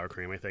having sour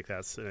cream. I think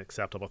that's an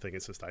acceptable thing.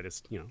 It's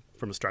just, you know,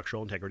 from a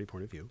structural integrity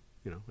point of view,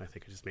 you know, I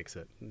think it just makes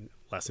it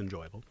less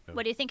enjoyable.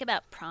 What do you think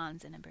about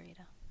prawns in a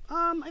burrito?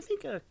 I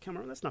think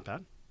Cameron, that's not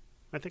bad.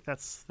 I think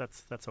that's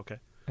okay.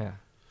 Yeah.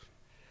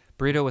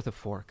 Burrito with a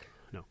fork.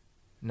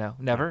 No,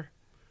 never.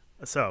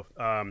 So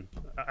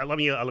let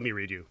me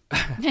read you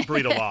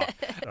burrito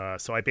law.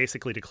 So I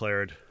basically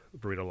declared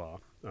burrito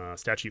law,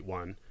 statute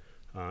 1.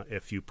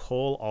 If you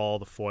pull all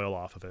the foil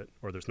off of it,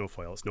 or there's no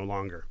foil, it's no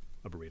longer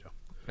a burrito.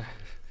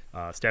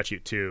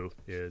 Statute 2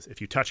 is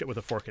if you touch it with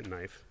a fork and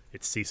knife,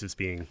 it ceases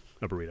being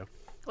a burrito.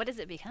 What does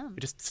it become?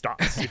 It just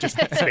stops. It just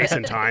space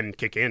and time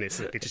kick in. It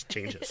just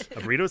changes.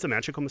 A burrito is a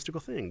magical, mystical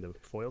thing. The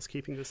foil's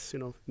keeping this, you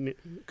know,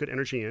 good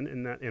energy in,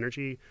 and that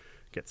energy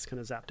gets kind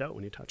of zapped out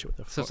when you touch it with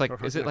the fork. So it's like,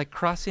 is it like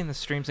crossing the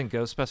streams in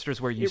Ghostbusters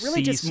where you it really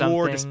see just something?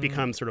 more just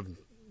becomes sort of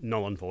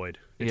null and void.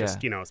 It Yeah.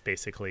 just, you know, it's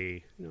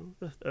basically, you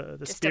know, the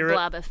Just spirit. a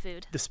blob of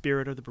food. The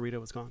spirit of the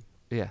burrito is gone.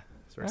 Yeah.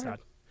 It's very All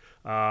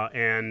right. sad.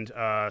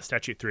 And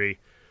statute 3.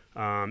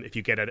 If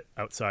you get it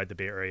outside the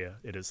Bay Area,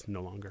 it is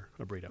no longer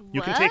a burrito.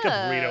 You can take a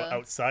burrito Whoa.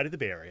 outside of the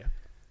Bay Area,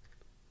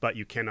 but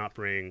you cannot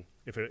bring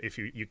if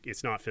you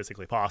it's not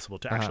physically possible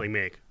to actually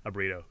make a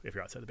burrito if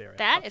you're outside the Bay Area.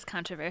 That is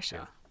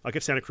controversial. I'll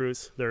give Santa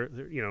Cruz. They're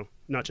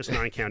not just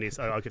 9 counties.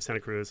 I'll give Santa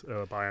Cruz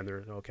a buy on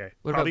there. Okay.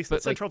 What Probably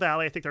about, Central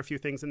Valley. I think there are a few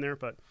things in there,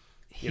 but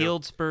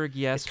Healdsburg,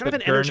 yes, it's kind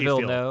but of an energy Guerneville,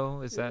 field.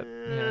 no. Is that?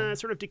 Yeah.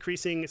 It's sort of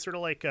decreasing. It's sort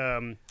of like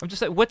I'm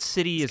just like, what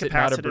city is it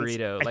not a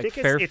burrito? I Like think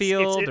it's-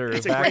 Fairfield or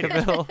it's a gradient.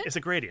 Vacaville? It's a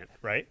gradient,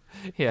 right?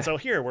 Yeah. So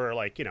here we're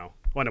like, well,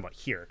 I don't know about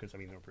here because I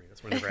mean, no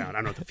burritos. We're underground. I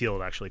don't know if the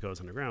field actually goes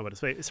underground, but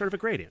it's sort of a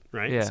gradient,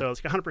 right? Yeah. So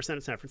it's like 100%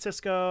 in San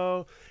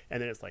Francisco,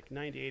 and then it's like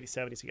 90, 80,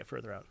 70 as you get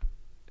further out.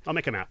 I'll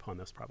make a map on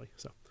this probably.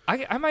 So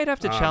I might have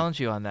to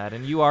challenge you on that,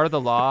 and you are the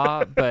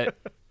law, but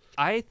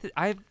I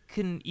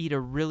can eat a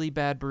really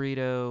bad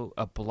burrito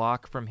a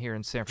block from here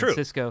in San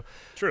Francisco.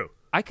 True.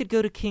 I could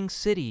go to King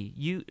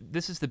City.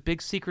 This is the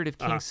big secret of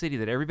King City,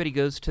 that everybody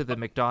goes to the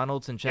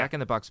McDonald's and Jack in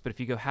the Box, but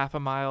if you go half a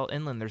mile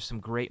inland, there's some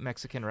great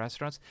Mexican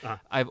restaurants.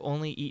 I've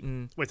only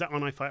eaten Wait, is that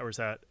on I-5 or is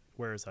that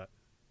where is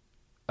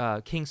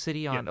that? King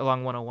City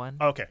along 101.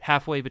 Okay.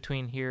 Halfway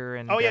between here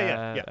and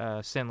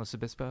San Luis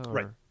Obispo.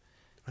 Right.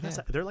 Oh,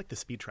 they're like the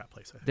speed trap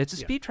place. It's a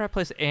speed trap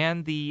place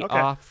and the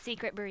Okay.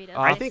 Secret burrito.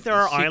 I I think there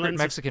are Secret islands.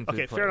 Mexican food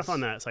okay, fair enough place.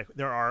 on that. It's like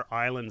there are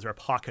islands or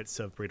pockets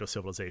of burrito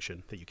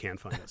civilization that you can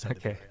find outside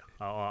the Bay Area.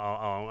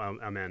 I'll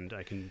amend.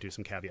 I can do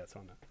some caveats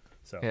on that.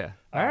 So Yeah.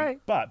 All right.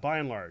 But by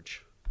and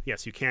large,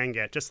 yes, you can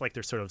get just like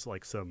there's sort of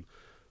like some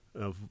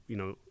of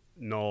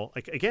null.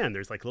 Like again,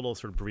 there's like little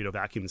sort of burrito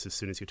vacuums as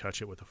soon as you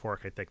touch it with a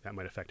fork. I think that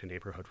might affect a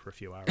neighborhood for a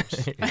few hours.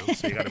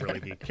 So you got to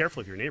really be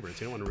careful of your neighbors.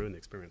 You don't want to ruin the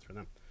experience for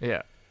them.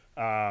 Yeah.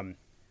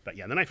 But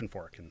yeah, the knife and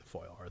fork and the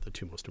foil are the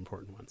two most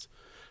important ones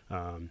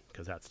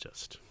because that's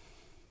just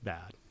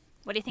bad.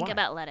 What do you think Why?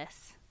 about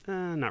lettuce?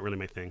 Not really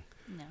my thing.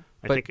 No.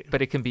 I But think.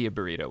 but it can be a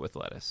burrito with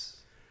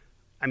lettuce.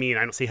 I mean,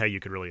 I don't see how you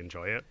could really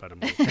enjoy it, but I'm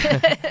like,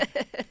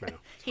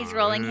 He's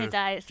rolling his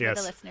eyes for yes,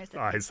 the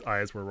listeners.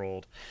 eyes were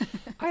rolled.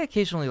 I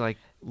occasionally like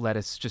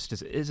lettuce just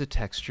as is a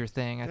texture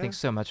thing. I think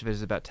so much of it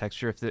is about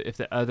texture. If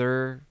the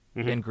other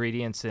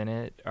ingredients in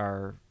it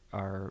are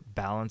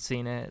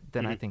balancing it,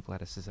 then I think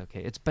lettuce is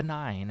okay. It's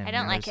benign. I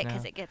don't like it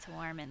because it gets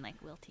warm and like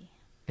wilty.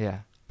 Yeah,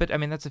 but I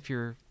mean that's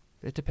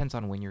it depends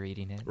on when you're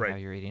eating it, Right. how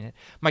you're eating it.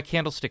 My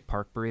Candlestick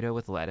Park burrito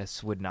with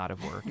lettuce would not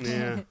have worked.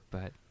 Yeah.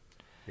 But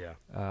Yeah.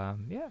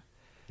 yeah.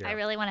 Yeah. I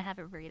really want to have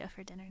a burrito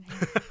for dinner now.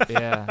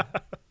 Yeah.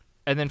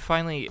 And then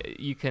finally,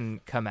 you can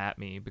come at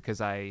me because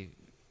I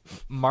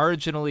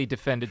marginally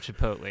defended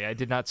Chipotle. I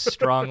did not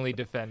strongly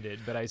defend it,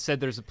 but I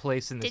said there's a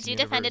place in this Did you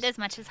defend it universe- as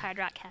much as Hard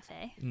Rock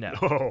Cafe? No.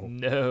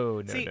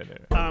 No. No. See,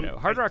 No.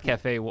 Hard Rock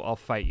Cafe, I'll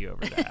fight you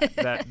over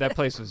that. that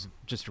place was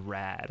just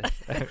rad.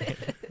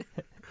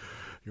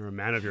 You're a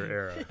man of your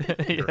era.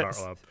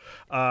 Yes.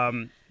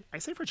 I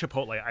say for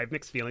Chipotle, I have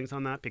mixed feelings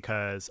on that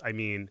because, I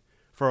mean,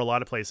 for a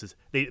lot of places,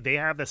 they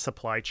have the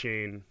supply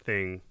chain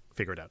thing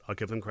figured out. I'll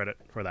give them credit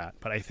for that.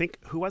 But I think,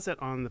 who was it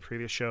on the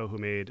previous show who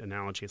made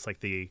analogy? It's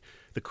like the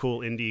cool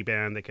indie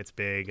band that gets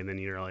big and then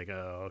you're like,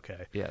 oh,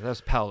 okay. Yeah, that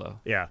was Paolo.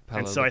 Yeah.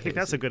 And Paolo so I think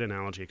that's a Lucchese. good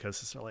analogy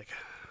because it's like,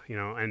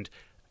 and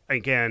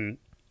again,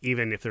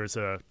 even if there's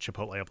a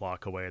Chipotle a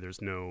block away,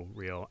 there's no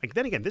real.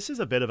 Then again, this is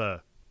a bit of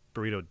a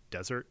burrito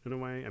desert in a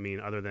way. I mean,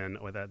 other than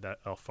that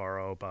El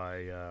Faro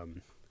by, I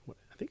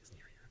think it's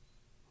near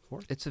here.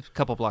 It's a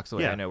couple blocks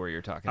away. Yeah. I know where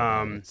you're talking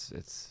about.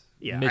 It's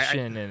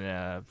Mission and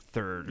a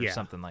Third or Yeah.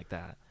 something like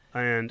that.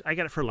 And I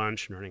get it for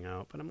lunch and running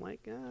out, but I'm like,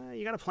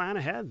 you got to plan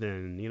ahead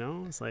then,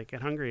 It's like,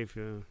 get hungry if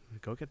you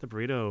go get the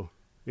burrito,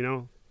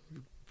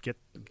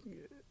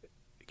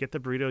 get the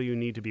burrito you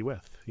need to be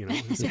with,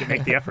 Just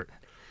make the effort.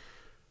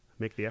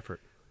 Make the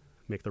effort.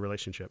 Make the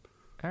relationship,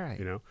 All right.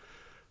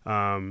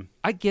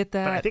 I get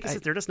that. But I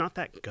think they're just not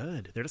that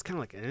good. They're just kind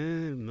of like,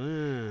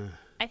 meh.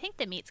 I think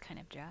the meat's kind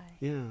of dry.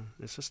 Yeah,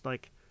 it's just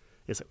like,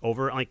 it's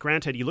over. Like,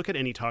 granted, you look at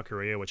any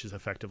taqueria, which is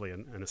effectively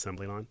an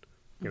assembly line.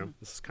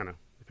 This is kind of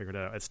figured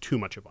out. It's too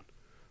much of one,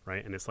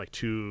 right? And it's like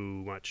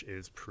too much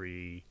is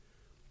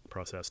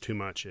pre-processed, too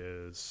much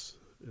is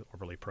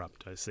overly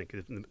prepped. I think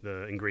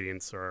the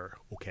ingredients are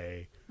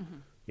okay,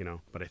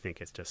 but I think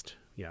it's just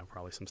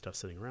probably some stuff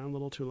sitting around a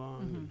little too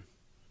long. And,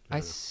 I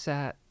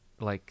sat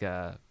like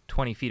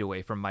 20 feet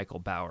away from Michael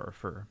Bauer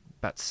for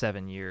about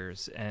 7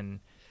 years, and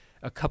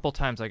a couple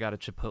times I got a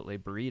Chipotle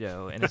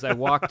burrito, and as I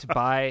walked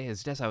by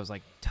his desk, I was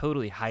like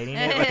totally hiding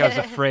it, like I was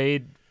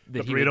afraid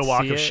that the he would burrito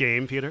walk see of it.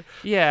 shame, Peter.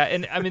 Yeah,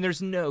 and I mean,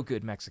 there's no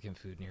good Mexican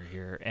food near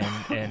here,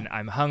 and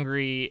I'm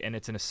hungry, and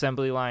it's an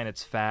assembly line.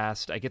 It's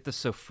fast. I get the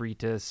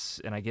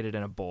sofritas, and I get it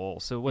in a bowl,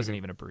 so it wasn't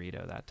even a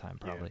burrito that time,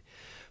 probably.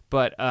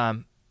 But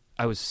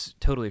I was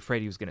totally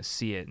afraid he was going to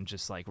see it and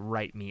just like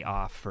write me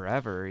off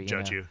forever.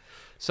 Judge you.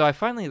 So I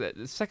finally,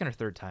 the second or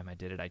third time I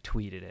did it, I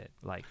tweeted it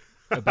like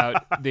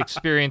about the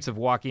experience of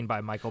walking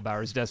by Michael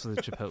Bauer's desk with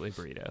a Chipotle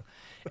burrito,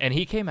 and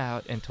he came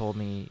out and told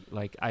me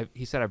like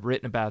he said, I've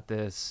written about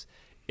this.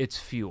 It's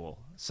fuel.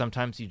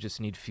 Sometimes you just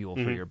need fuel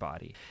for your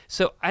body.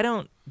 So I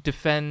don't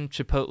defend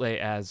Chipotle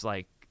as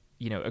like,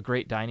 a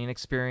great dining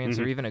experience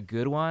or even a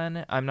good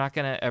one. I'm not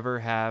going to ever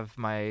have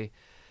my,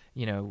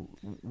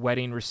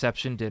 wedding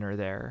reception dinner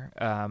there.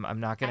 I'm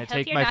not going I to hope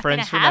take you're my not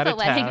friends gonna from out have of a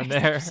wedding town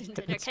there. reception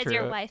dinner It's because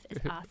your true. wife is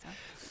awesome.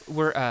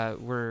 We're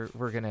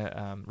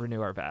gonna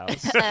renew our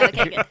vows.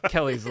 Okay, good.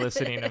 Kelly's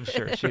listening. I'm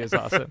sure she is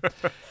awesome.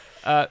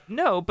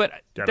 No, but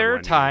Devin there are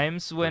Wendy,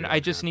 times when Burrito I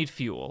just Town. need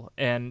fuel,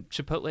 and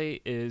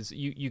Chipotle is.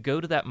 You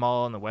go to that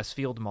mall in the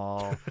Westfield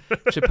Mall.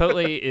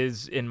 Chipotle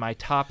is in my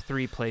top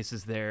 3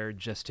 places there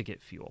just to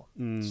get fuel.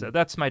 So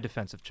that's my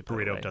defense of Chipotle.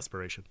 Burrito of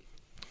desperation.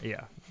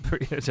 Yeah,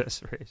 burrito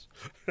desperation.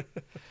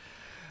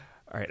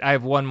 All right, I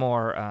have one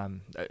more.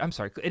 I'm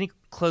sorry. Any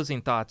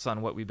closing thoughts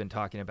on what we've been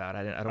talking about?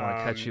 I don't want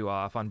to cut you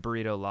off on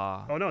burrito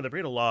law. Oh no, the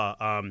burrito law.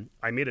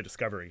 I made a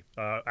discovery,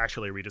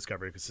 actually a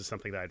rediscovery, because this is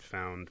something that I'd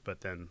found,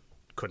 but then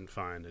couldn't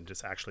find, and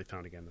just actually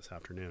found again this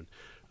afternoon.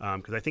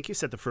 Because I think you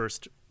said the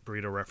first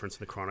burrito reference in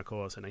the Chronicle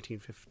was in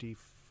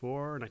 1954,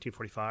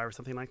 1945, or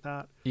something like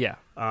that. Yeah.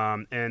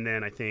 And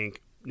then I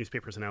think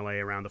newspapers in LA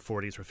around the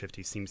 40s or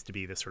 50s seems to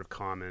be this sort of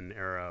common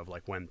era of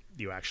like when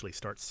you actually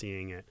start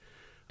seeing it.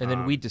 And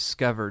then we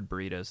discovered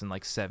burritos in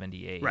like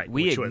 78. Right,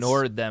 We which was-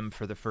 ignored them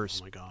for the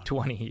first Oh my God.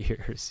 20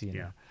 years. You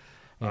know?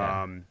 Yeah.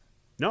 Yeah.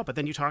 No, but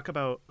then you talk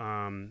about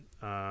I've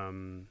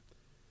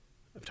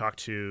talked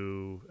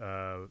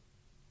to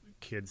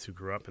kids who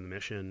grew up in the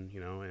Mission,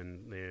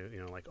 and they,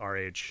 like our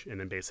age, and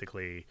then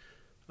basically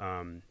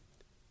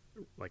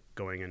like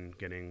going and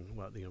getting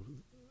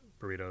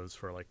burritos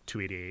for like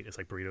 $2.88. It's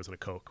like burritos and a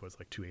Coke was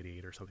like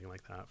 $2.88 or something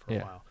like that for a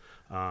while.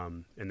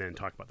 And then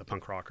talk about the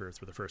punk rockers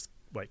were the first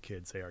white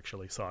kids they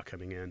actually saw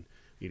coming in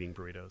eating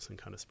burritos and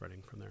kind of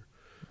spreading from there.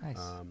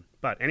 Nice.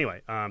 But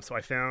anyway, so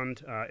I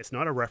found it's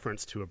not a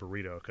reference to a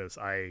burrito because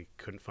I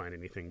couldn't find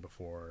anything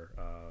before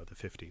the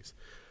 50s.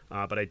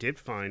 But I did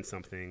find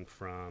something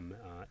from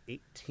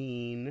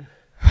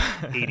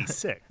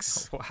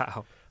 1886.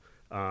 Wow.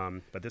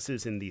 But this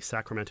is in the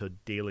Sacramento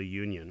Daily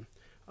Union.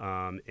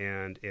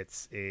 And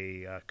it's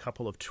a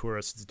couple of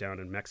tourists down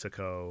in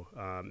Mexico.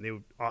 They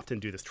would often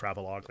do this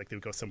travelogue, like they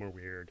would go somewhere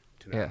weird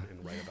to them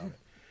and write about it.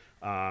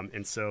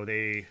 And so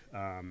they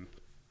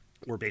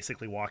were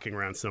basically walking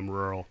around some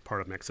rural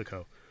part of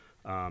Mexico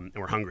and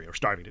were hungry or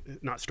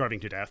not starving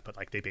to death, but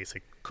like they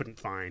basically couldn't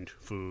find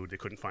food. They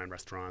couldn't find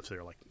restaurants. They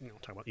were like,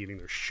 talking about eating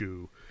their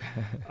shoe.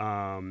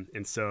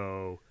 And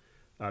so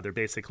they're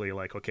basically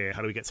like, okay,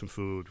 how do we get some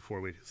food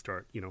before we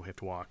start, have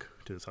to walk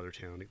to this other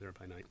town there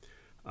by night.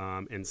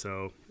 And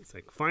so it's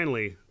like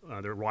finally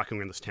they're walking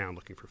around this town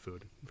looking for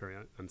food, very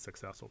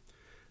unsuccessful.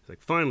 It's like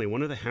finally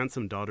one of the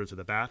handsome daughters of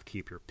the bath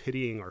keeper,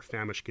 pitying our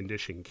famished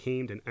condition,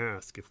 came and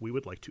asked if we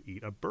would like to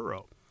eat a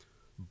burro.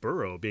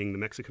 Burro being the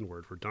Mexican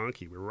word for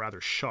donkey. We were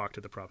rather shocked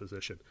at the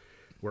proposition.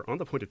 We're on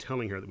the point of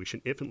telling her that we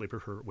should infinitely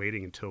prefer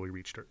waiting until we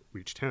reach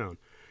town,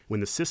 when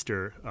the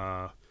sister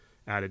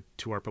added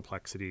to our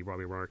perplexity while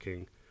we were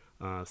working.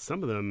 Some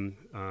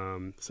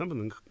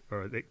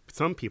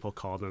people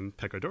call them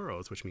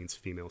pecadoros, which means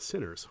female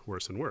sinners,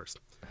 worse and worse.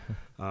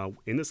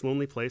 In this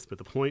lonely place, but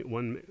the point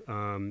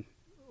one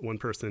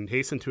person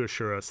hastened to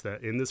assure us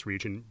that in this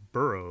region,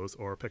 burros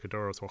or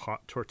pecadoros were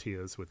hot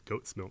tortillas with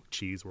goat's milk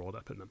cheese rolled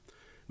up in them.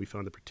 We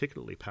found them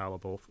particularly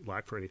palatable,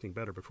 lacked for anything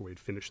better before we'd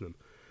finished them.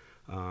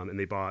 And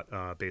they bought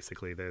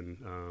basically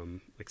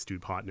then like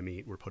stewed pot and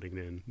meat. We're putting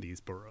in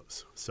these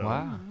burros. So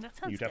Wow. That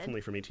sounds you good.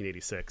 definitely from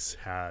 1886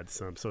 had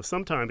some. So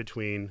sometime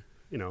between,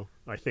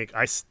 I think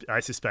I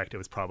suspect it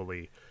was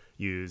probably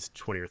used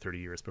 20 or 30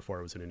 years before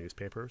it was in a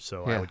newspaper.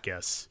 So I Yeah. would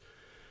guess,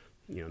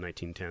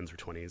 1910s or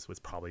 20s was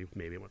probably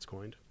maybe what's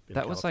coined. In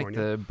That was like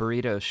California. the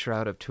burrito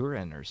Shroud of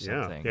Turin or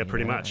something. Yeah,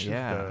 pretty you know? much.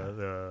 Yeah.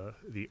 The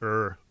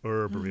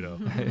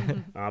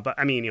burrito. But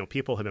I mean,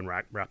 people have been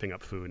wrapping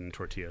up food in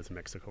tortillas in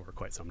Mexico for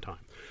quite some time.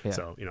 Yeah.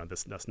 So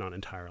that's not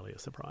entirely a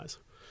surprise.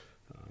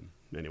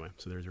 Anyway,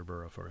 so there's your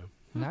burro for you.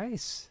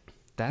 Nice.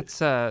 That's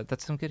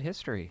some good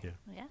history. Yeah.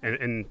 Yeah.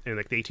 And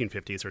like the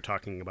 1850s, they're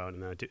talking about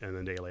in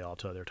the Daily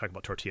Alta, they're talking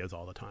about tortillas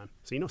all the time.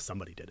 So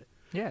somebody did it.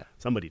 Yeah.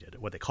 Somebody did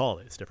it. What they call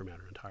it is a different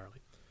matter entirely.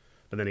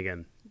 But then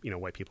again,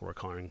 white people were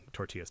calling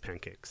tortillas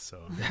pancakes.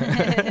 So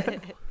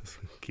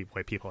keep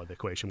white people out of the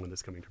equation when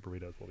this coming to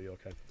burritos. We'll be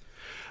okay.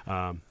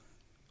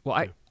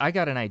 Well, I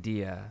got an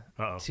idea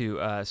Uh-oh.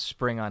 to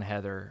spring on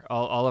Heather.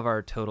 All of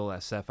our total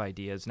SF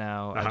ideas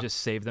now, I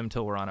just save them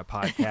till we're on a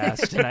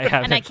podcast, and I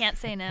have And I can't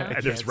say no. And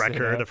there's can't say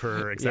record no. of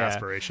her Yeah.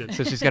 exasperation.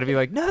 So she's got to be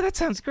like, no, that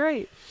sounds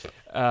great.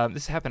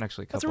 This happened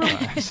actually a couple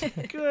times.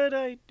 Good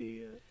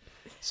idea.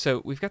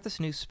 So we've got this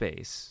new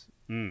space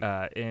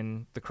Mm.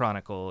 in the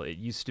Chronicle. It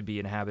used to be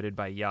inhabited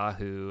by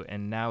Yahoo,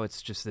 and now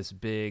it's just this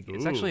big.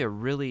 It's Ooh. actually a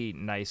really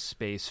nice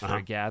space for Uh-huh.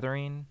 a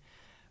gathering.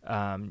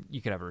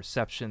 You could have a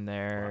reception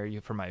there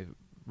for my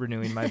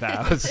renewing my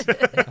vows,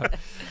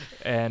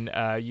 and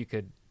you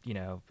could,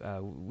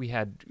 we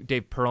had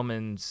Dave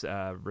Perlman's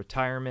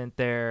retirement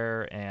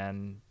there,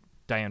 and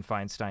Dianne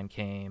Feinstein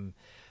came.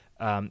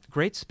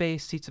 Great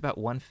space, seats about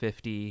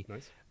 150.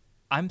 Nice.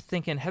 I'm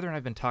thinking, Heather and I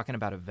have been talking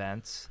about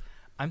events.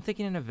 I'm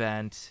thinking an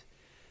event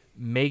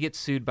may get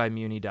sued by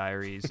Muni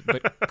Diaries,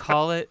 but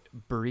call it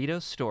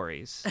Burrito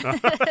Stories.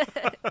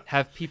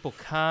 Have people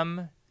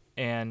come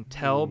and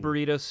tell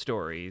burrito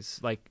stories,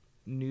 like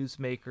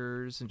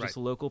newsmakers and just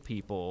Right. local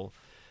people.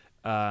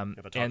 You have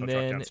a taco And truck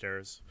then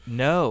downstairs.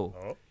 no,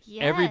 Oh.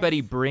 Yes.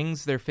 everybody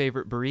brings their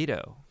favorite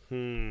burrito.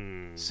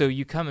 Hmm. So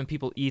you come and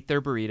people eat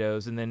their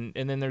burritos, and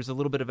then there's a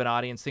little bit of an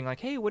audience thing like,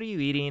 "Hey, what are you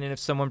eating?" And if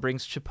someone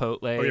brings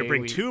Chipotle, Or you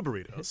bring we- 2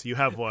 burritos. You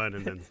have one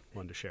and then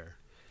one to share.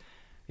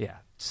 Yeah.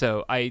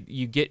 So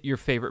you get your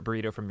favorite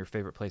burrito from your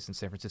favorite place in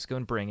San Francisco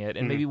and bring it,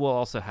 and Mhm. maybe we'll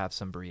also have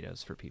some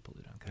burritos for people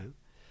who don't come.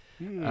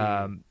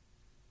 Hmm.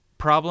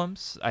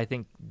 Problems, I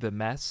think the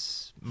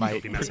mess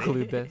might be messy.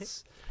 preclude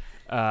this.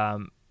 But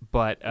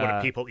What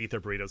if people eat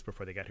their burritos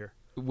before they get here?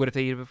 what if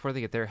they eat it before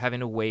they get there? Having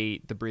to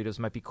wait, the burritos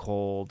might be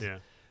cold. Yeah.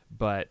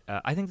 But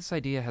I think this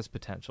idea has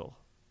potential.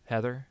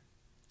 Heather,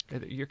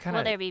 you're kind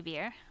Will of there be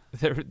beer?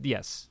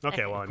 yes. Okay,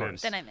 Okay, well, of I'm in.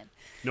 course. Then I'm in.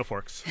 No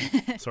forks.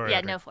 Sorry. Yeah,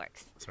 Audrey. no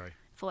forks. Sorry.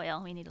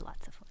 Foil. We need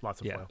lots of foil.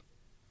 Lots of Yeah. foil.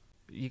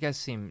 You guys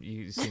seem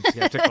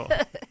skeptical.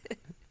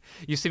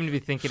 You seem to be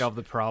thinking of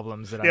the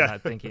problems that Yeah. I'm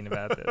not thinking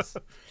about this.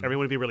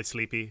 Everyone would be really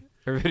sleepy.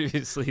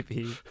 Everybody's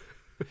sleepy.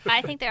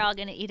 I think they're all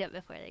going to eat it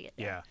before they get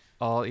there. Yeah.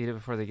 All eat it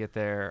before they get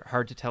there.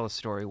 Hard to tell a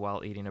story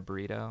while eating a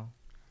burrito.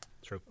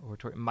 True. Or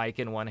Mike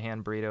in one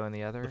hand, burrito in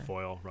the other. The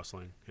foil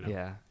rustling. You know?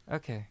 Yeah.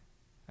 Okay.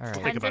 All right.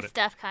 Think Tons about of it.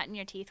 stuff caught in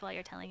your teeth while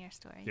you're telling your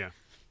story. Yeah.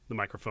 The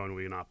microphone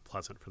will be not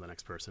pleasant for the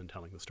next person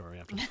telling the story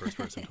after the first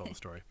person told the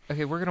story.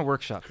 Okay, we're gonna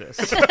workshop this.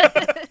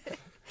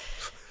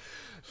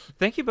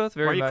 Thank you both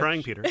very Why are you much.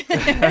 crying, Peter?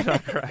 I'm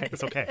not crying.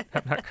 It's okay.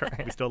 I'm not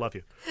crying. We still love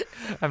you.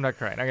 I'm not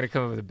crying. I'm gonna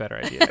come up with a better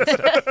idea next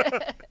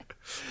time.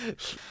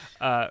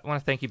 I want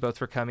to thank you both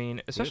for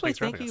coming. Especially thanks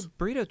for thank having you, us.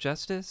 Burrito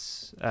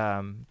Justice.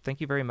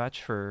 Thank you very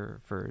much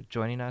for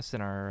joining us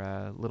in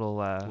our little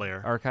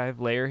archive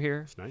layer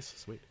here. It's nice.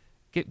 Sweet.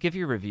 Give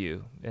your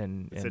review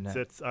and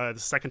It's the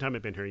second time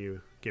I've been here.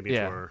 You gave me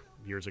a tour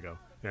years ago,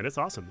 and it's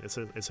awesome. It's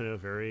a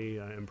very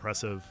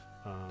impressive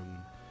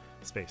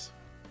space,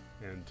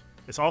 and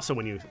it's also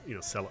when you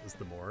sell it as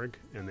the morgue,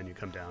 and then you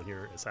come down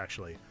here.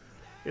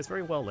 It's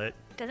very well lit.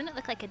 Doesn't it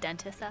look like a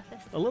dentist's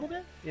office? A little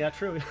bit. Yeah,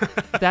 true.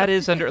 that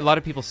is under a lot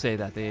of people say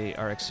that they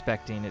are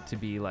expecting it to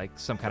be like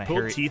some kind of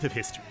Pulled Harry, teeth of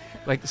history.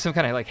 like some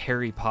kind of like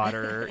Harry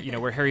Potter,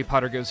 where Harry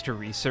Potter goes to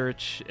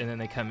research and then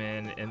they come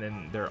in and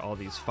then there are all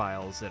these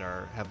files that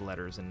have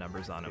letters and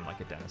numbers on them like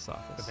a dentist's But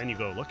office. then you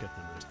go look at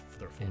them,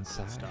 they're full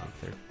Inside, of cool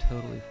stuff. they're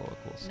totally full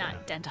of cool stuff.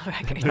 Not dental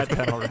records. Not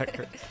dental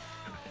records.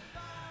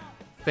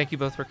 Thank you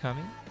both for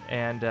coming,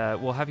 and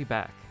we'll have you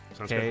back.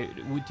 Sounds Okay.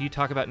 Do you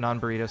talk about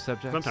non-burrito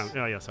subjects? Sometimes.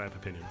 Oh, yes, I have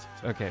opinions.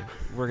 So. Okay.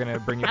 We're gonna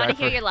bring you I want back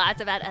to hear for your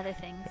lots about other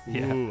things.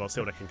 Yeah. Ooh, I'll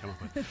see what I can come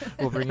up with.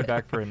 we'll bring you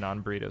back for a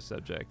non-burrito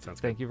subject. Sounds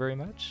Thank you very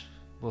much.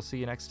 We'll see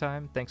you next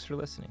time. Thanks for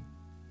listening.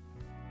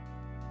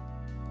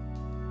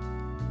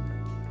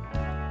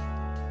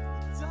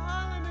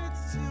 Darling,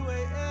 it's 2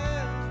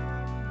 a.m.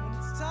 and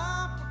it's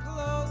time for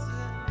closing.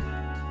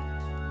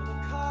 And the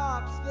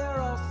cops, they're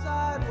all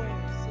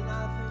sideways, and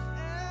I think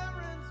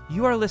Aaron's.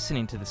 You are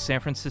listening to the San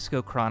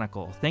Francisco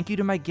Chronicle. Thank you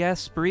to my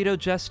guests, Burrito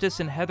Justice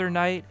and Heather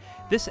Knight.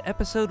 This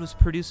episode was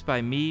produced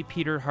by me,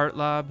 Peter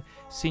Hartlaub.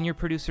 Senior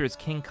producer is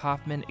King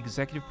Kaufman.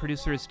 Executive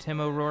producer is Tim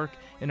O'Rourke.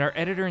 And our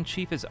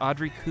editor-in-chief is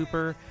Audrey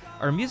Cooper.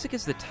 Our music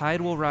is The Tide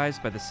Will Rise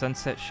by the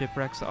Sunset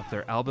Shipwrecks off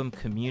their album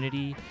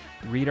Community.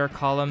 Read our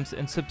columns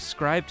and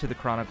subscribe to the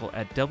Chronicle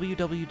at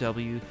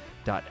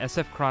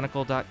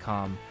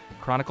www.sfchronicle.com.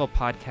 Chronicle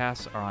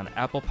podcasts are on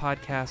Apple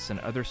Podcasts and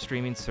other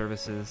streaming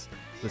services.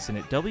 Listen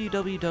at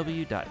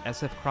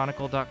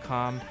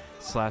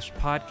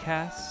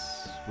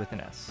www.sfchronicle.com/podcasts with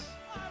an S.